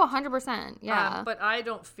for it. Oh, 100%. Yeah. But I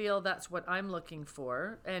don't feel that's what I'm looking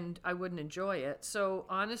for, and I wouldn't enjoy it. So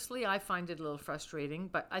honestly, I find it a little frustrating,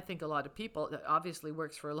 but I think a lot of people, it obviously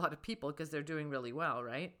works for a lot of people because they're doing really well,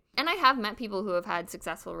 right? And I have met people who have had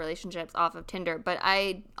successful relationships off of Tinder, but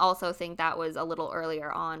I also think that was a little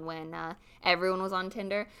earlier on when everyone was on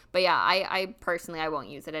Tinder. But yeah, I personally, I won't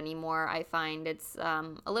use it anymore. I find it's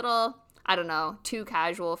a little, I don't know, too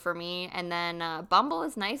casual for me. And then Bumble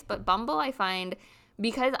is nice, but Bumble I find,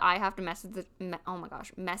 because I have to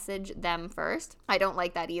message them first, I don't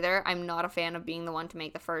like that either. I'm not a fan of being the one to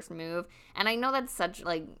make the first move. And I know that's such,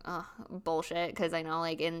 like, bullshit, because I know,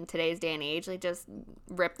 like, in today's day and age, like, just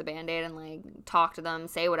rip the Band-Aid and, like, talk to them,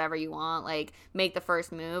 say whatever you want, like, make the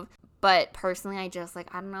first move. But personally, I just, like,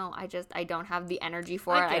 I don't know. I don't have the energy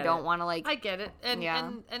for it. I don't want to, like... I get it. And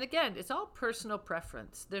again, it's all personal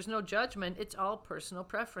preference. There's no judgment. It's all personal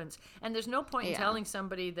preference. And there's no point in telling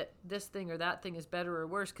somebody that this thing or that thing is better or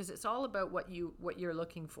worse, because it's all about what you're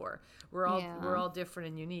looking for. We're all different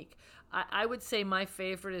and unique. I would say my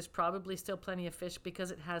favorite is probably still Plenty of Fish because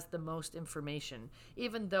it has the most information.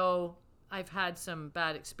 Even though I've had some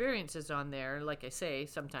bad experiences on there, like I say,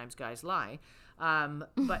 sometimes guys lie.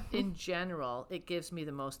 But in general, it gives me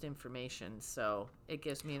the most information, so it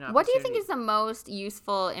gives me an opportunity. What do you think is the most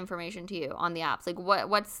useful information to you on the apps? Like,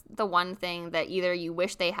 what's the one thing that either you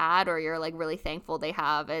wish they had or you're, like, really thankful they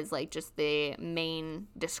have as, like, just the main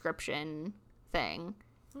description thing?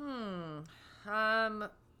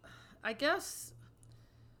 I guess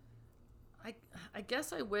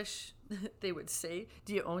I wish they would say,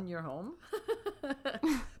 "Do you own your home?"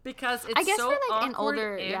 Because it's so for, like,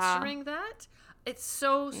 awkward answering that. It's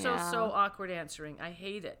so awkward answering. I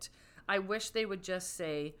hate it. I wish they would just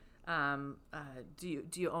say, "Do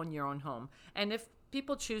you own your own home?" And if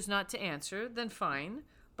people choose not to answer, then fine.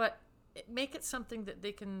 But make it something that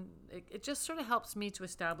they can. It just sort of helps me to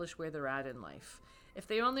establish where they're at in life. If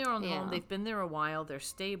they own their own home, they've been there a while, they're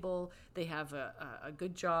stable, they have a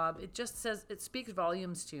good job. It just speaks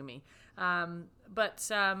volumes to me. But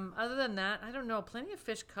other than that, I don't know. Plenty of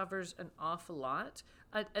Fish covers an awful lot,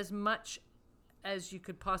 as much as you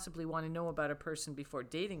could possibly want to know about a person before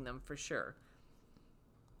dating them, for sure.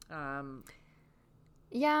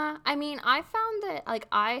 Yeah, I mean, I found that, like,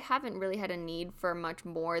 I haven't really had a need for much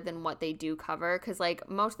more than what they do cover, because, like,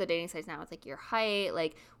 most of the dating sites now, it's, like, your height,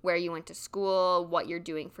 like, where you went to school, what you're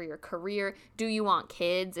doing for your career, do you want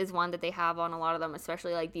kids is one that they have on a lot of them,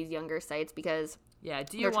 especially, like, these younger sites, because... Yeah,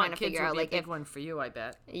 do you want kids would be a big one for you, I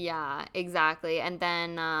bet. Yeah, exactly. And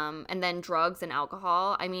then drugs and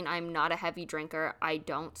alcohol. I mean, I'm not a heavy drinker. I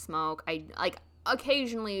don't smoke. I, like...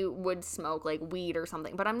 occasionally would smoke like weed or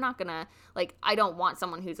something, but I'm not gonna, like, I don't want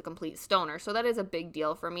someone who's a complete stoner, so that is a big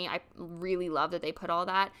deal for me. I really love that they put all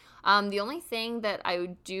that. The only thing that I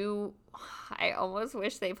almost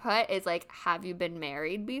wish they put is, like, have you been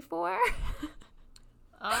married before?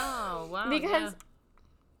 Oh, wow. Because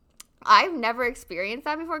I've never experienced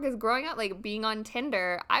that before, because growing up, like, being on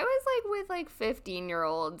Tinder, I was, like, with, like,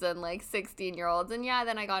 15-year-olds and, like, 16-year-olds, and yeah,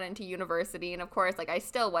 then I got into university, and of course, like, I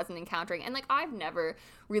still wasn't encountering, and, like, I've never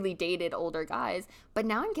really dated older guys, but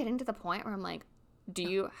now I'm getting to the point where I'm like, do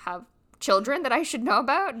you have children that I should know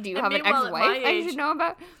about? Do you And have an meanwhile, at my ex-wife I should age- know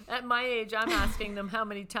about? At my age, I'm asking them how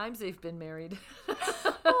many times they've been married.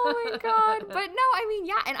 Oh my God. But no, I mean,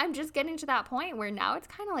 yeah. And I'm just getting to that point where now it's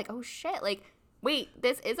kind of like, oh shit, like, wait,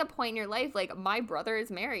 this is a point in your life. Like, my brother is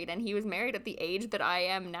married, and he was married at the age that I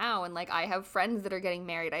am now. And like, I have friends that are getting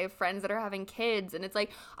married. I have friends that are having kids. And it's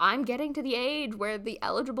like, I'm getting to the age where the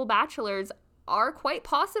eligible bachelors are quite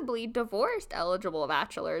possibly divorced eligible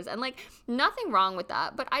bachelors. And like, nothing wrong with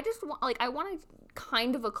that. But I just want, like, I want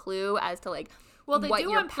kind of a clue as to like, Well, they what do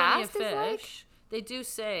your on Plenty of past is like. Fish. They do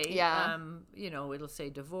say, Yeah. it'll say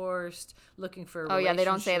divorced, looking for a Oh yeah, they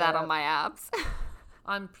don't say that on relationship. my apps.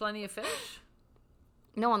 On Plenty of Fish?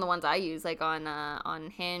 No, on the ones I use, like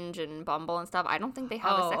on Hinge and Bumble and stuff. I don't think they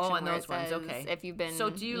have a section on where those it ones, says okay. if you've been So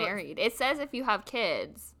do you look- married. It says if you have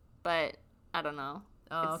kids, but I don't know.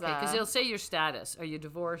 Oh, It's, okay. Because it'll say your status. Are you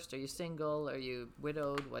divorced? Are you single? Are you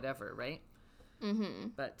widowed? Whatever, right? Mm-hmm.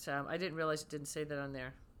 But I didn't realize it didn't say that on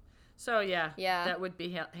there. So yeah, that would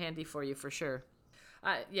be handy for you for sure.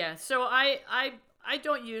 Yeah. So I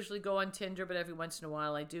don't usually go on Tinder, but every once in a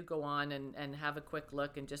while I do go on and have a quick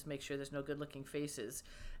look and just make sure there's no good looking faces.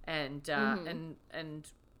 And and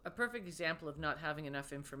a perfect example of not having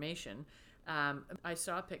enough information. I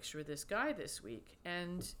saw a picture of this guy this week,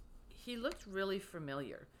 and he looked really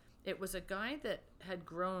familiar. It was a guy that had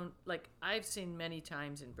grown, like I've seen many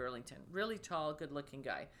times in Burlington, really tall, good-looking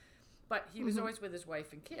guy. But he was always with his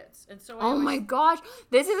wife and kids. And so Oh my gosh,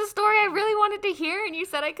 this is a story I really wanted to hear, and you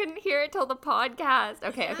said I couldn't hear it till the podcast.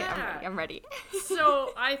 Okay, I'm ready.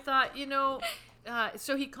 So I thought,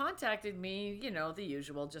 so he contacted me, the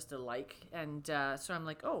usual, just a like. And so I'm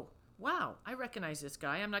like, oh, wow, I recognize this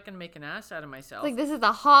guy. I'm not going to make an ass out of myself. Like, this is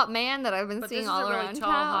the hot man that I've been But seeing this all is a really around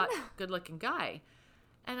tall, town. hot, good-looking guy.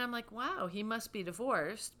 And I'm like, wow, he must be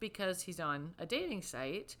divorced because he's on a dating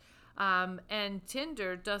site. And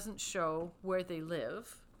Tinder doesn't show where they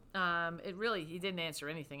live. He didn't answer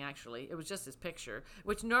anything, actually. It was just his picture,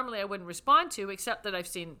 which normally I wouldn't respond to, except that I've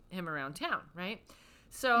seen him around town, right?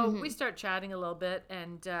 So we start chatting a little bit,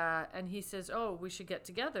 and he says, oh, we should get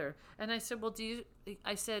together. And I said, well,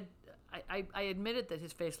 I admitted that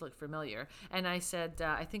his face looked familiar. And I said,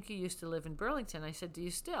 I think you used to live in Burlington. I said, do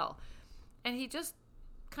you still? And he just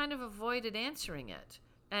kind of avoided answering it.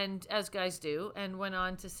 And as guys do, and went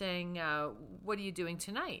on to saying, what are you doing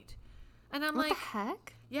tonight? And I'm What like, the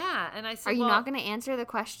heck? yeah. And I said, Are you not going to answer the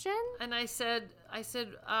question? And I said,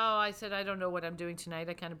 I don't know what I'm doing tonight.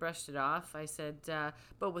 I kind of brushed it off. I said,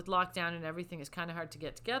 but with lockdown and everything, it's kind of hard to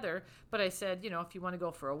get together. But I said, if you want to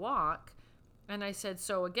go for a walk. And I said,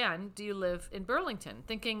 so again, do you live in Burlington?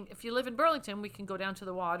 Thinking, if you live in Burlington, we can go down to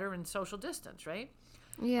the water and social distance, right?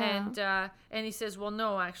 Yeah. And he says, well,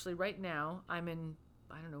 no, actually, right now, I'm in,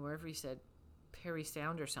 I don't know, wherever he said, Perry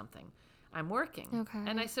Sound or something. I'm working. Okay.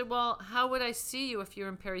 And I said, well, how would I see you if you're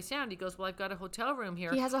in Perry Sound? He goes, well, I've got a hotel room here.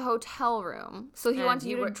 He has a hotel room. So he And wants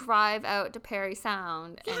he you to wor- drive out to Perry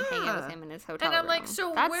Sound and hang out with him in his hotel And I'm room. like,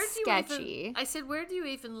 so That's where do you sketchy. even, I said, where do you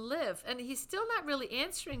even live? And he's still not really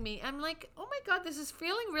answering me. I'm like, oh my God, this is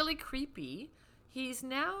feeling really creepy. He's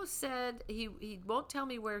now said he won't tell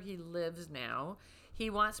me where he lives now. He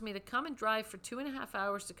wants me to come and drive for 2.5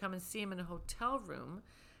 hours to come and see him in a hotel room.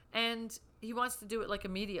 And he wants to do it like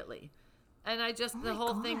immediately. And the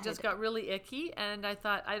whole thing just got really icky. And I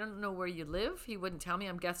thought, I don't know where you live. He wouldn't tell me.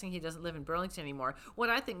 I'm guessing he doesn't live in Burlington anymore. What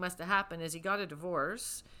I think must have happened is he got a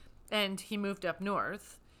divorce and he moved up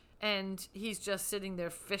north. And he's just sitting there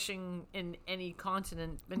fishing in any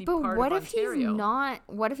continent, any part of Ontario.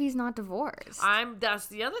 What if he's not divorced? That's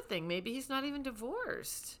the other thing. Maybe he's not even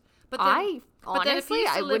divorced. But Honestly,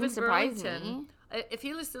 I wouldn't surprise me. If he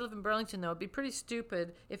used to live in Burlington, though, it'd be pretty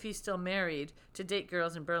stupid if he's still married to date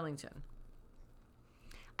girls in Burlington.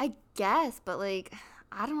 I guess, but like,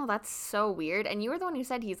 I don't know. That's so weird. And you were the one who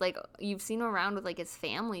said he's like, you've seen him around with like his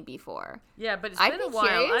family before. Yeah, but it's I'd been a be while.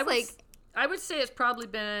 curious, I would say it's probably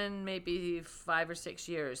been maybe 5 or 6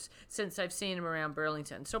 years since I've seen him around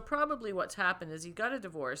Burlington. So probably what's happened is he got a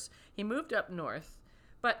divorce. He moved up north,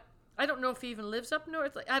 but I don't know if he even lives up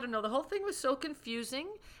north. Like, I don't know. The whole thing was so confusing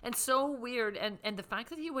and so weird. And the fact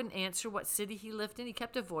that he wouldn't answer what city he lived in, he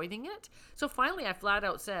kept avoiding it. So finally I flat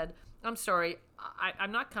out said, I'm sorry,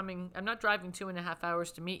 I'm not coming. I'm not driving 2.5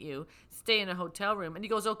 hours to meet you. Stay in a hotel room. And he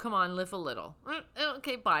goes, oh, come on, live a little.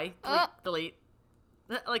 Okay, bye. Delete.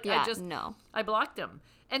 Like, Yeah, I blocked him.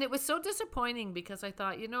 And it was so disappointing because I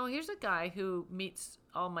thought, here's a guy who meets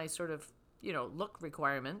all my sort of, look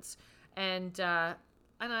requirements. And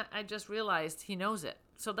I just realized he knows it.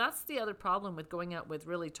 So that's the other problem with going out with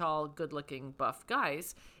really tall, good-looking, buff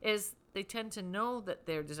guys is they tend to know that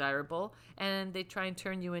they're desirable, and they try and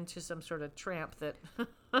turn you into some sort of tramp that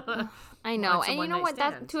I know. wants a And you know one-night what?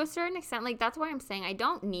 That stand. to a certain extent, like that's why I'm saying I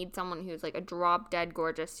don't need someone who's like a drop dead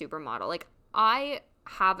gorgeous supermodel. Like I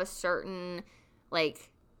have a certain like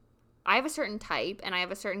I have a certain type and I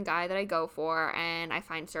have a certain guy that I go for and I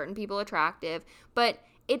find certain people attractive, but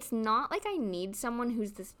it's not like I need someone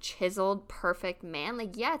who's this chiseled perfect man.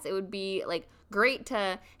 Like yes, it would be like great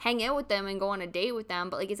to hang out with them and go on a date with them,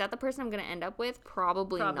 but like is that the person I'm going to end up with?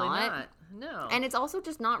 Probably not. No. And it's also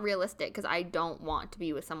just not realistic because I don't want to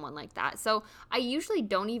be with someone like that. So I usually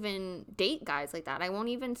don't even date guys like that. I won't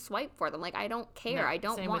even swipe for them. Like I don't care. No, I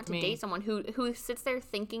don't same want with to me. date someone who sits there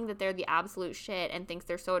thinking that they're the absolute shit and thinks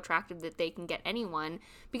they're so attractive that they can get anyone,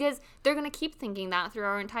 because they're going to keep thinking that through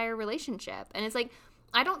our entire relationship. And it's like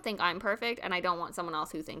I don't think I'm perfect, and I don't want someone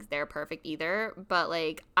else who thinks they're perfect either. But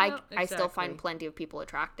like, No, I still exactly. find plenty of people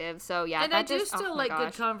attractive. So yeah, And that I do just, still oh my like good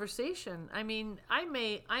gosh. conversation. I mean, I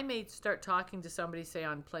may start talking to somebody, say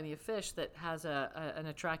on Plenty of Fish, that has an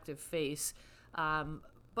attractive face,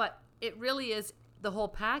 but it really is the whole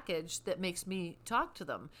package that makes me talk to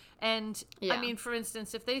them. And Yeah. I mean, for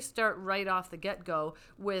instance, if they start right off the get-go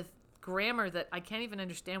with grammar that I can't even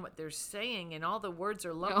understand what they're saying, and all the words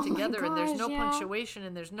are lumped Oh my together, and there's gosh, no yeah. punctuation,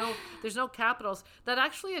 and there's no capitals, that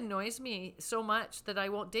actually annoys me so much that I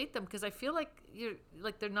won't date them, because I feel like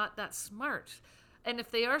they're not that smart. And if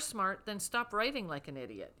they are smart, then stop writing like an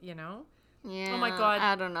idiot, you know? Yeah. Oh my God.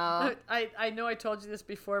 I don't know. I know I told you this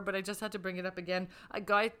before, but I just had to bring it up again. A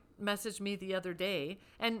guy messaged me the other day,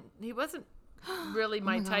 and he wasn't really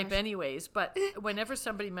my type gosh. anyways, but whenever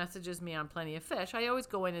somebody messages me on Plenty of Fish, I always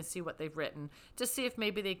go in and see what they've written to see if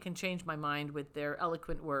maybe they can change my mind with their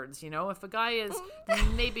eloquent words. You know, if a guy is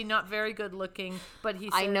maybe not very good looking, but he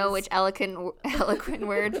says, I know which eloquent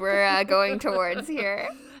words we're going towards here.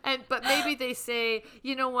 but maybe they say,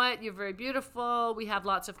 you know what, you're very beautiful, we have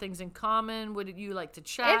lots of things in common, would you like to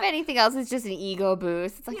chat? If anything else, it's just an ego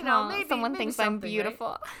boost. It's like, You know, oh, maybe- someone maybe thinks I'm something, right?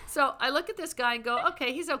 beautiful. So I look at this guy and go,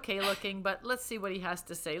 okay, he's okay looking, but let's see what he has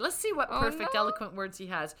to say. Let's see what perfect, no. eloquent words he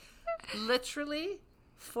has. Literally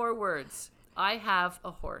 4 words. I have a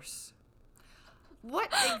horse.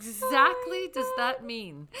 What exactly does that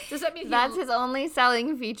mean? Does that mean That's his only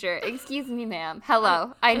selling feature. Excuse me, ma'am.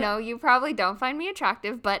 Hello. I know you probably don't find me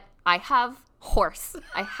attractive, but I have horse.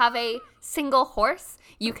 I have a single horse.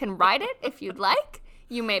 You can ride it if you'd like.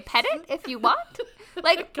 You may pet it if you want.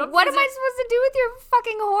 Like, Come what am I visit. supposed to do with your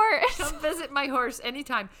fucking horse? Come visit my horse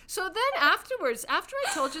anytime. So then afterwards, after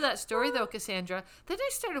I told you that story though, Cassandra, then I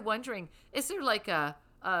started wondering, is there like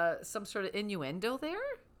some sort of innuendo there?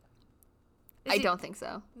 Is I he- don't think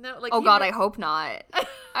so. No, like Oh he God, re- I hope not.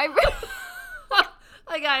 I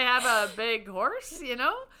like I have a big horse, you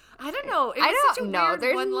know? I don't know. It was I such a don't know. weird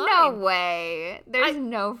There's one no line. way. There's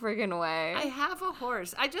no freaking way. I have a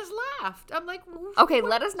horse. I just laughed. I'm like, Okay,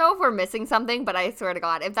 let us know if we're missing something, but I swear to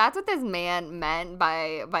God, if that's what this man meant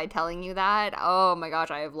by telling you that, oh my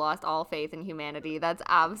gosh, I have lost all faith in humanity. That's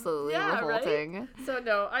absolutely revolting. Right? So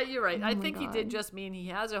no, you're right. I my think he did God. just mean he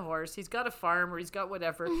has a horse. He's got a farm or he's got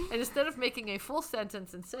whatever. And instead of making a full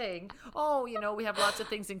sentence and saying, oh, you know, we have lots of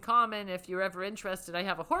things in common. If you're ever interested, I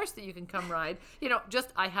have a horse that you can come ride. You know, just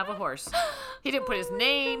I have a horse. He didn't put his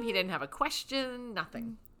name. He didn't have a question.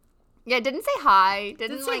 Nothing. Yeah, didn't say hi.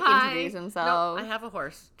 Didn't say like hi. introduce No, himself. I have a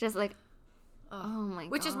horse. Just like, oh my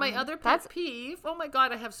God. Which is my other pet That's peeve. Oh my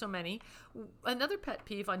God, I have so many. Another pet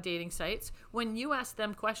peeve on dating sites, when you ask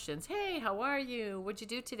them questions, hey, how are you? What'd you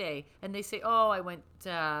do today? And they say, oh, I went,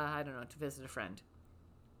 I don't know, to visit a friend.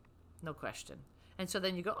 No question. And so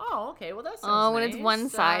then you go, oh, okay, well, that sounds oh, when nice. it's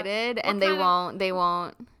one-sided What and they kinda-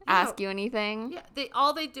 won't ask you anything. Yeah,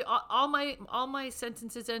 they do. All my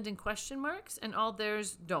sentences end in question marks, and all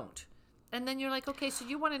theirs don't. And then you're like, okay, so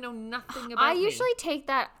you want to know nothing about I me. usually take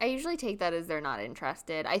that as they're not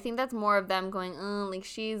interested. I think that's more of them going, like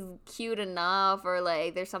she's cute enough, or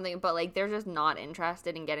like there's something, but like they're just not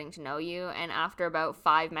interested in getting to know you. And after about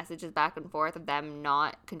 5 messages back and forth of them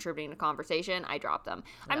not contributing to conversation, I drop them.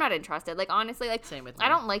 I'm not interested. Like honestly, like Same with me. I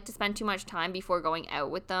don't like to spend too much time before going out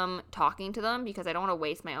with them talking to them, because I don't want to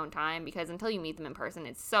waste my own time, because until you meet them in person,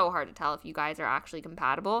 it's so hard to tell if you guys are actually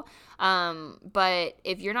compatible. But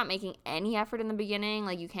if you're not making any effort in the beginning,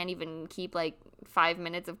 like you can't even keep like 5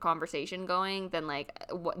 minutes of conversation going, then like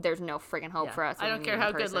there's no friggin' hope Yeah. for us. I when don't we care meet in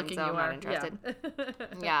how good person, looking so you I'm are. not interested.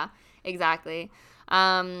 Yeah. Yeah, exactly.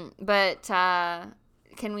 But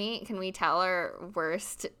can we tell our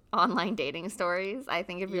worst online dating stories? I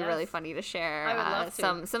think it'd be really Yes. funny to share I would love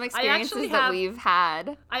to. some I experiences actually that have- we've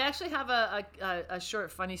had. I actually have a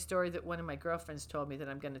short funny story that one of my girlfriends told me that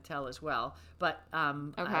I'm going to tell as well. But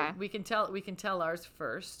Okay. we can tell ours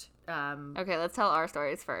first. Okay, let's tell our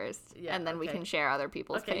stories first, and then we can share other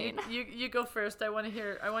people's pain. You go first. I want to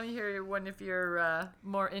hear one of your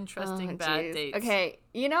more interesting bad dates. Okay,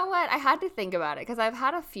 you know what? I had to think about it because I've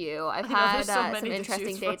had a few. I've had some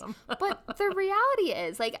interesting dates, but the reality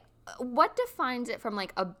is, like, what defines it from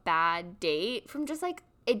like a bad date from just like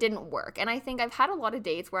it didn't work? And I think I've had a lot of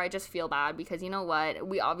dates where I just feel bad because, you know what,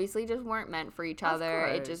 we obviously just weren't meant for each other.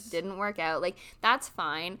 It just didn't work out. Like, that's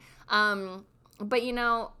fine. But you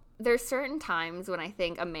know, there's certain times when I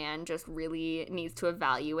think a man just really needs to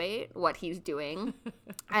evaluate what he's doing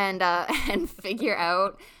and figure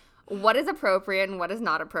out what is appropriate and what is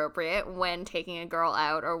not appropriate when taking a girl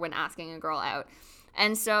out or when asking a girl out.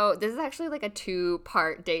 And so this is actually like a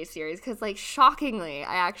 2-part date series because, like, shockingly,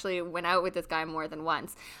 I actually went out with this guy more than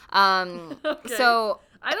once. Okay. So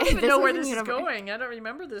I don't even know where this is going. I don't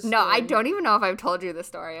remember this story. No, I don't even know if I've told you this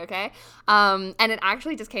story, okay? And it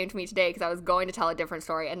actually just came to me today because I was going to tell a different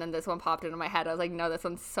story, and then this one popped into my head. I was like, no, this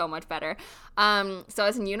one's so much better. So I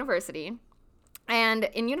was in university. And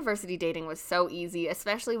in university, dating was so easy,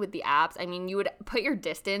 especially with the apps. I mean, you would put your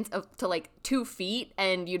distance to like 2 feet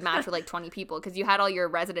and you'd match with like 20 people because you had all your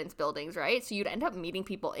residence buildings, right? So you'd end up meeting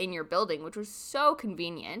people in your building, which was so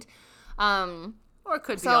convenient. Or it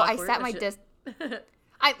could be so awkward. I set my distance.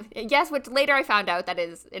 Yes, which later I found out that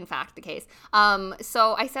is in fact the case.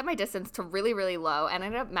 So I set my distance to really, really low and I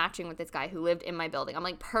ended up matching with this guy who lived in my building. I'm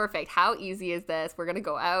like, perfect. How easy is this? We're going to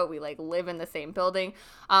go out. We like live in the same building.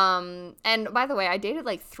 And by the way, I dated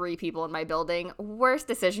like 3 people in my building. Worst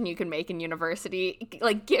decision you can make in university.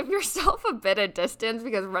 Like, give yourself a bit of distance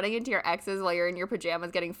because running into your exes while you're in your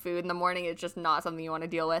pajamas getting food in the morning is just not something you want to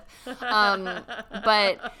deal with.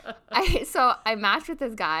 But I matched with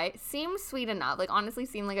this guy. Seemed sweet enough. Like, honestly,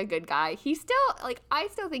 seemed like a good guy. He still, like, I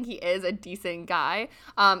still think he is a decent guy.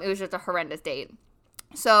 It was just a horrendous date.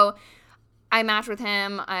 So I match with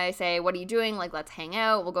him. I say, what are you doing? Like, let's hang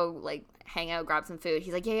out. We'll go, like, hang out, grab some food.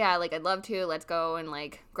 He's like, yeah, like, I'd love to. Let's go and,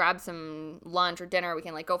 like, grab some lunch or dinner. We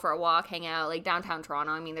can, like, go for a walk, hang out, like, downtown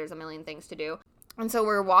Toronto. I mean, there's a million things to do. And so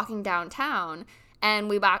we're walking downtown. And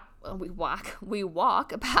we walk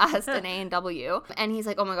past an A&W, and he's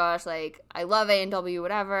like, oh my gosh, like, I love A&W,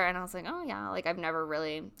 whatever. And I was like, oh yeah, like, I've never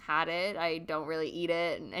really had it. I don't really eat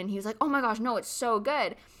it. And he was like, oh my gosh, no, it's so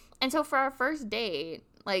good. And so for our first date,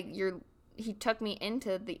 like, he took me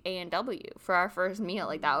into the A&W for our first meal.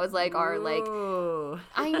 Like, that was like our, like,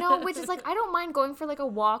 I know, which is like, I don't mind going for like a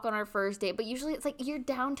walk on our first date, but usually it's like, you're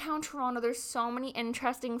downtown Toronto. There's so many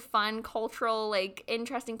interesting, fun, cultural, like,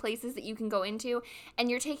 interesting places that you can go into, and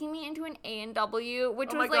you're taking me into an A&W,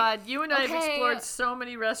 which was like, oh my God, you and I have explored so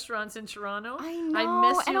many restaurants in Toronto. I know. I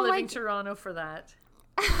miss you living in Toronto for that.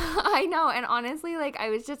 I know, and honestly, like, I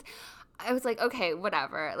was like, okay,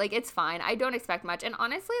 whatever. Like, it's fine. I don't expect much. And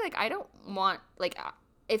honestly, like, I don't want, like,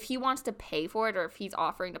 if he wants to pay for it or if he's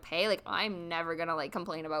offering to pay, like, I'm never going to, like,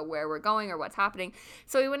 complain about where we're going or what's happening.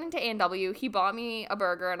 So we went into A&W. He bought me a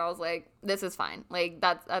burger, and I was like, this is fine. Like,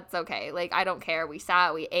 that's okay. Like, I don't care. We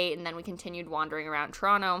sat, we ate, and then we continued wandering around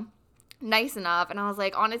Toronto. Nice enough. And I was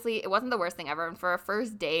like, honestly, it wasn't the worst thing ever. And for a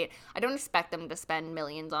first date, I don't expect them to spend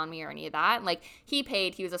millions on me or any of that. Like, he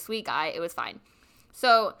paid. He was a sweet guy. It was fine.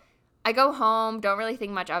 So I go home, don't really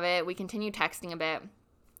think much of it. We continue texting a bit.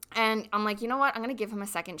 And I'm like, you know what? I'm going to give him a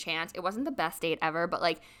second chance. It wasn't the best date ever, but,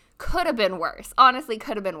 like, could have been worse. Honestly,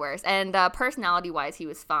 could have been worse. And personality-wise, he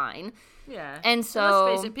was fine. Yeah. And so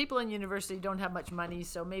let's face it, people in university don't have much money,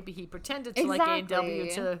 so maybe he pretended to like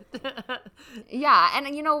A&W to... Yeah,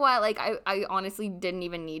 and you know what? Like, I honestly didn't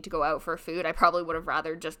even need to go out for food. I probably would have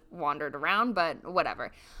rather just wandered around, but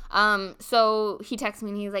whatever. So he texts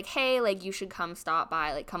me and he's like, hey, like, you should come stop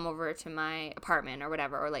by, like, come over to my apartment or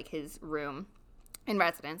whatever, or, like, his room in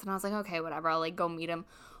residence. And I was like, okay, whatever. I'll, like, go meet him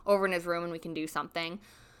over in his room and we can do something.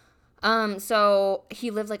 So he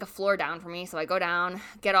lived like a floor down from me. So I go down,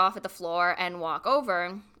 get off at the floor and walk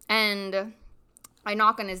over, and I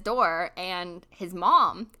knock on his door and his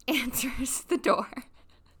mom answers the door.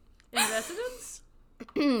 In residence?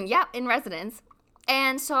 Yeah, in residence.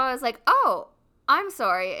 And so I was like, oh, I'm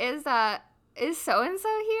sorry. Is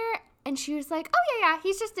so-and-so here? And she was like, oh yeah,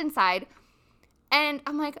 he's just inside. And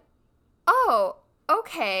I'm like, oh,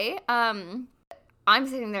 okay. I'm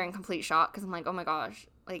sitting there in complete shock because I'm like, oh my gosh,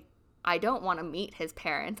 like, I don't want to meet his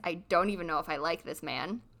parents. I don't even know if I like this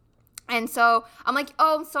man. And so I'm like,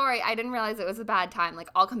 oh, I'm sorry. I didn't realize it was a bad time. Like,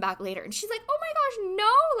 I'll come back later. And she's like, oh my gosh, no,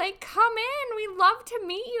 like, come in. We love to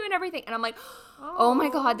meet you and everything. And I'm like, oh my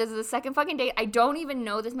God, this is the second fucking date. I don't even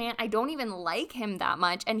know this man. I don't even like him that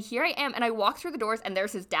much. And here I am. And I walk through the doors and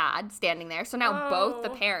there's his dad standing there. So now both the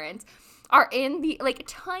parents are in the, like,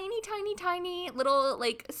 tiny little,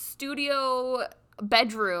 like, studio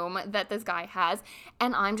bedroom that this guy has.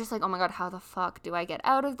 And I'm just like, oh my God, how the fuck do I get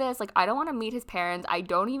out of this? Like, I don't want to meet his parents. I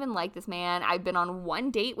don't even like this man. I've been on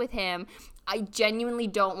one date with him. I genuinely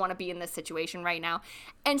don't want to be in this situation right now.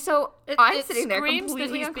 And so I'm sitting there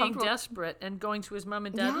completely that he's being desperate and going to his mom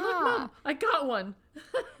and dad. Yeah. Look, Mom, I got one.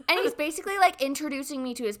 And he's basically like introducing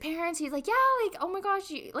me to his parents. He's like, yeah, like, oh my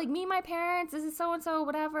gosh, like meet my parents. This is so-and-so,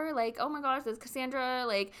 whatever. Like, oh my gosh, this is Cassandra.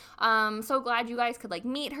 Like, so glad you guys could like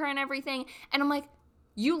meet her and everything. And I'm like,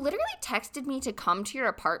 you literally texted me to come to your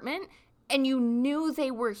apartment and you knew they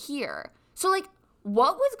were here. So like,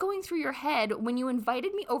 what was going through your head when you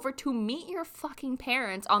invited me over to meet your fucking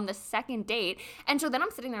parents on the second date? And so then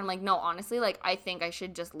I'm sitting there, I'm like, no, honestly, like, I think I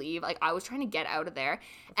should just leave. Like, I was trying to get out of there.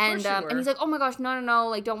 And he's like, oh my gosh, no,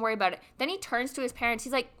 like, don't worry about it. Then he turns to his parents.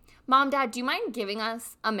 He's like, Mom, Dad, do you mind giving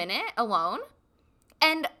us a minute alone?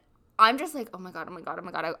 And I'm just like, oh my God,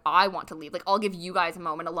 I want to leave. Like, I'll give you guys a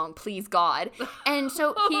moment alone, please, God. And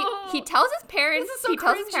so he tells his parents,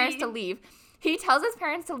 to leave. He tells his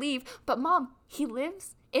parents to leave, but Mom, he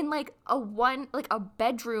lives in like a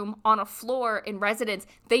bedroom on a floor in residence.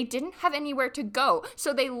 They didn't have anywhere to go.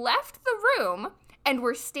 So they left the room and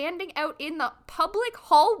were standing out in the public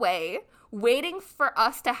hallway waiting for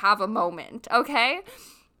us to have a moment, okay?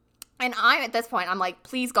 And at this point, I'm like,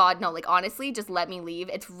 please, God, no, like, honestly, just let me leave.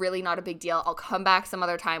 It's really not a big deal. I'll come back some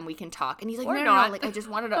other time. We can talk. And he's like, no, like, I just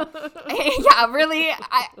wanted to. Yeah, really,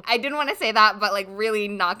 I didn't want to say that, but like, really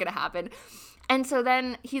not going to happen. And so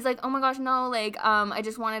then he's like, oh my gosh, no, like, I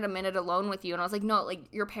just wanted a minute alone with you. And I was like, no, like,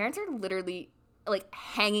 your parents are literally, like,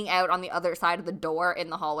 hanging out on the other side of the door in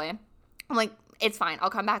the hallway. I'm like, it's fine. I'll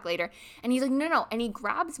come back later. And he's like, no. And he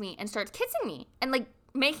grabs me and starts kissing me and, like,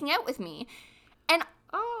 making out with me. And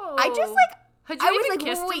I just, like, had you even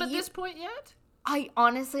kissed him at this point yet? I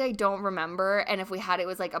honestly don't remember. And if we had, it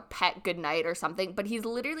was, like, a pet goodnight or something. But he's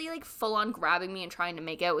literally, like, full on grabbing me and trying to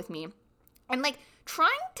make out with me. And, like, trying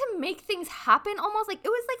to make things happen almost. Like, it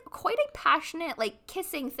was, like, quite a passionate, like,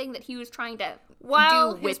 kissing thing that he was trying to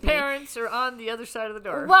While do with his parents are on the other side of the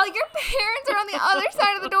door. While your parents are on the other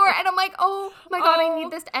side of the door. And I'm like, oh, my God, I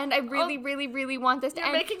need this to end. I really, really want this to end.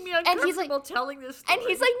 You're making me uncomfortable and he's like, telling this story. And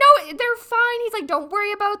he's like, no, they're fine. He's like, don't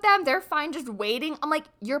worry about them. They're fine just waiting. I'm like,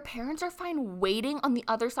 your parents are fine waiting on the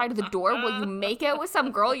other side of the door while you make out with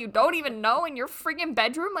some girl you don't even know in your friggin'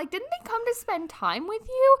 bedroom? Like, didn't they come to spend time with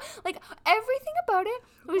you? Like, everything about it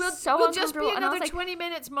was so uncomfortable. We'll just be another 20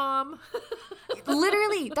 minutes, Mom.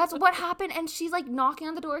 Literally, that's what happened. And she's like knocking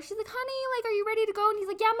on the door. She's like, honey, like, are you ready to go? And he's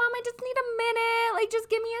like, yeah, Mom, I just need a minute. Like, just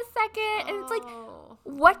give me a second. And it's like,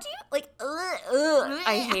 what do you, like,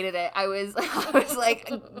 I hated it. I was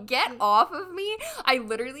like, get off of me.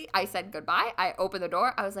 I said goodbye. I opened the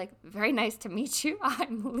door. I was like, very nice to meet you.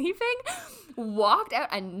 I'm leaving. Walked out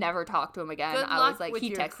and never talked to him again. Good I luck was like, with he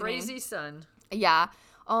your texted crazy me. son. Yeah.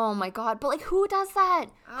 Oh my God. But like, who does that?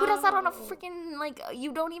 Who does that on a freaking, like,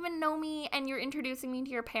 you don't even know me and you're introducing me to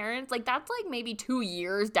your parents? Like, that's like maybe 2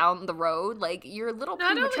 years down the road. Like, you're a little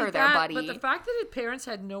premature there, buddy. But the fact that his parents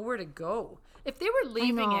had nowhere to go. If they were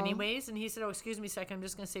leaving anyways, and he said, oh, excuse me a second, I'm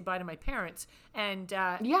just going to say bye to my parents. And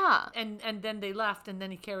and then they left, and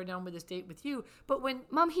then he carried on with his date with you. But when...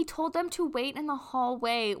 Mom, he told them to wait in the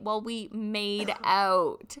hallway while we made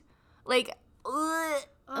out. Like,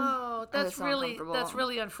 oh, that's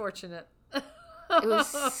really unfortunate. It was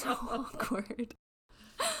so awkward.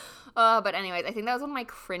 But anyways, I think that was one of my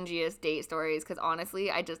cringiest date stories because honestly,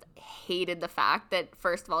 I just hated the fact that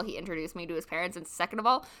first of all, he introduced me to his parents and second of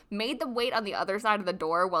all, made them wait on the other side of the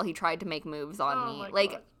door while he tried to make moves on me.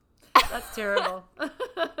 Like, God. That's terrible. Like, can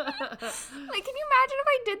you imagine if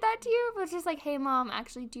I did that to you? If it was just like, hey, Mom,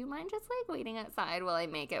 actually, do you mind just, like, waiting outside while I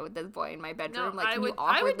make out with this boy in my bedroom? No, like, can you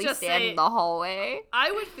awkwardly stand in the hallway?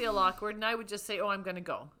 I would feel awkward, and I would just say, oh, I'm going to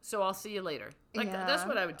go. So I'll see you later. Like, that's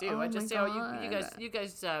what I would do. I'd just say, you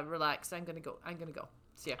guys relax. I'm going to go.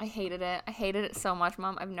 Yeah. I hated it so much,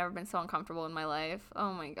 Mom. I've never been so uncomfortable in my life.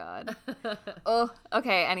 Oh my God. Oh,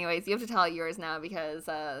 okay. Anyways, you have to tell yours now because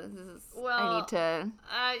I need to.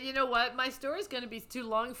 You know what? My story's going to be too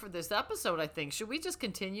long for this episode, I think. Should we just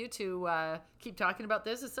continue to keep talking about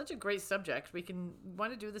this? It's such a great subject.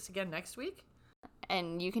 Want to do this again next week?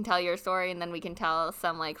 And you can tell your story, and then we can tell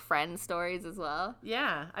some, like, friend stories as well.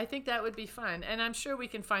 Yeah, I think that would be fun. And I'm sure we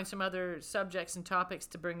can find some other subjects and topics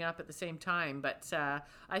to bring up at the same time. But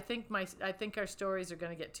I think our stories are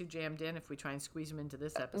going to get too jammed in if we try and squeeze them into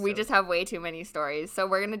this episode. We just have way too many stories. So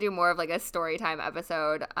wery going to do more of, like, a story time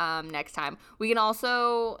episode next time. We can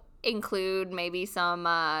also include maybe some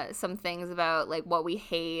things about like what we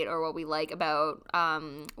hate or what we like about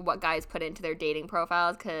what guys put into their dating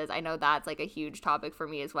profiles, because I know that's like a huge topic for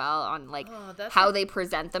me as well, on like how they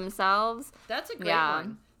present themselves. That's a great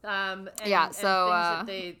one. And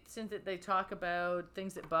things that they talk about,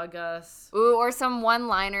 things that bug us. Ooh, or some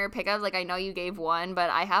one-liner pickups. Like, I know you gave one, but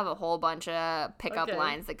I have a whole bunch of pickup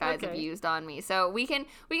lines that guys have used on me. So we can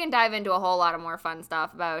dive into a whole lot of more fun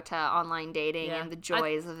stuff about online dating and the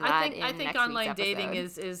joys of that. I think online dating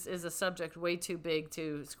is a subject way too big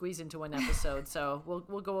to squeeze into one episode. So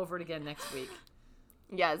we'll go over it again next week.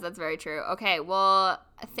 Yes, that's very true. Okay, well,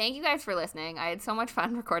 thank you guys for listening. I had so much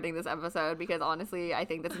fun recording this episode because honestly, I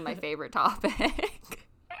think this is my favorite topic.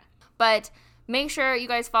 But make sure you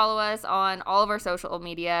guys follow us on all of our social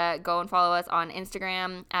media. Go and follow us on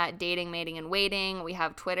Instagram at Dating, Mating, and Waiting. We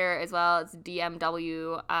have Twitter as well. It's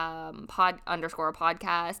DMW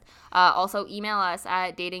 _podcast. Also, email us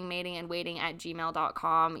at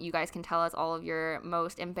datingmatingandwaiting@gmail.com. You guys can tell us all of your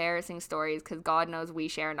most embarrassing stories because God knows we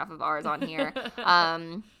share enough of ours on here.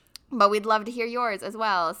 But we'd love to hear yours as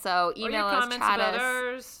well. So email us, chat us.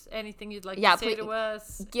 Ours, anything you'd like to say to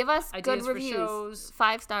us. Give us good reviews.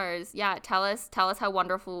 5 stars. Yeah, tell us how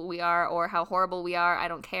wonderful we are or how horrible we are. I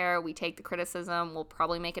don't care. We take the criticism. We'll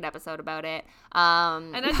probably make an episode about it.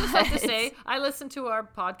 And I just like to say, I listen to our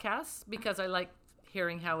podcasts because I like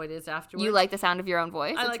hearing how it is afterwards. You like the sound of your own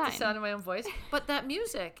voice? I like the sound of my own voice. But that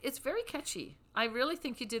music, it's very catchy. I really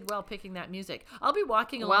think you did well picking that music. I'll be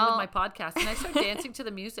walking along with my podcast and I start dancing to the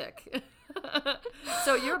music.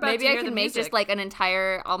 So you're about to hear the music. Maybe I can make just like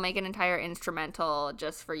I'll make an entire instrumental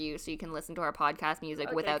just for you so you can listen to our podcast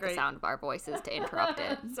music without the sound of our voices to interrupt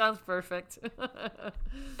it. Sounds perfect.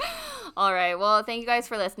 All right. Well, thank you guys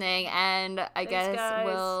for listening, and I guess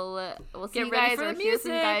we'll see you guys or hear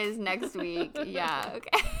from you guys next week. Yeah.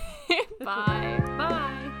 Okay. Bye. Bye.